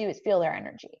you have to do is feel their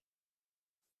energy.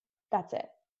 That's it.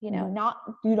 You know,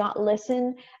 do not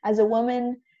listen as a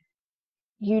woman.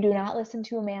 You do not listen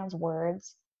to a man's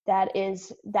words. That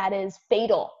is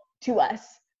fatal to us.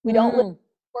 We don't listen to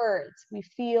words. We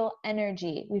feel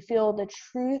energy. We feel the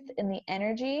truth in the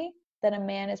energy that a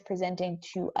man is presenting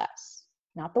to us,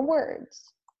 not the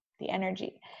words, the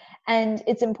energy. And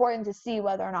it's important to see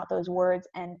whether or not those words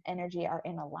and energy are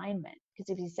in alignment. Because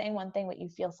if he's saying one thing but you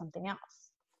feel something else,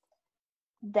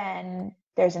 then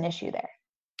there's an issue there.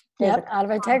 There's out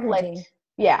of integrity.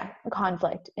 Yeah,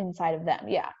 conflict inside of them.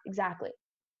 Yeah, exactly.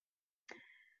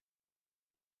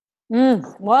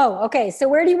 Whoa. Okay. So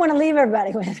where do you want to leave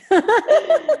everybody with?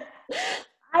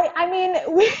 I mean,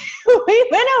 we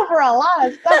went over a lot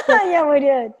of stuff. Yeah, we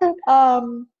did.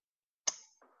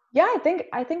 Yeah,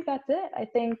 I think that's it. I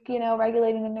think, you know,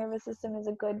 regulating the nervous system is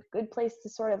a good place to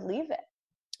sort of leave it.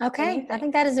 Okay. I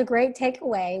think that is a great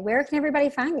takeaway. Where can everybody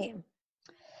find you?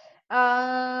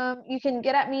 You can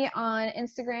get at me on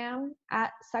Instagram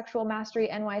at Sexual Mastery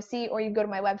NYC, or you can go to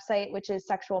my website, which is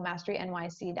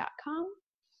sexualmasterynyc.com.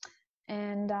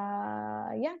 And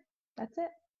yeah, that's it.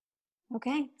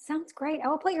 Okay, sounds great. I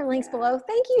will put your links below.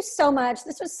 Thank you so much.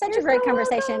 This was such a great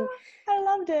conversation. I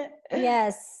loved it.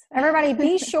 Yes. Everybody,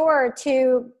 be sure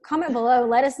to comment below.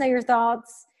 Let us know your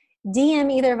thoughts. DM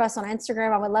either of us on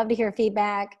Instagram. I would love to hear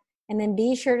feedback. And then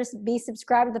be sure to be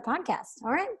subscribed to the podcast.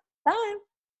 All right. Bye.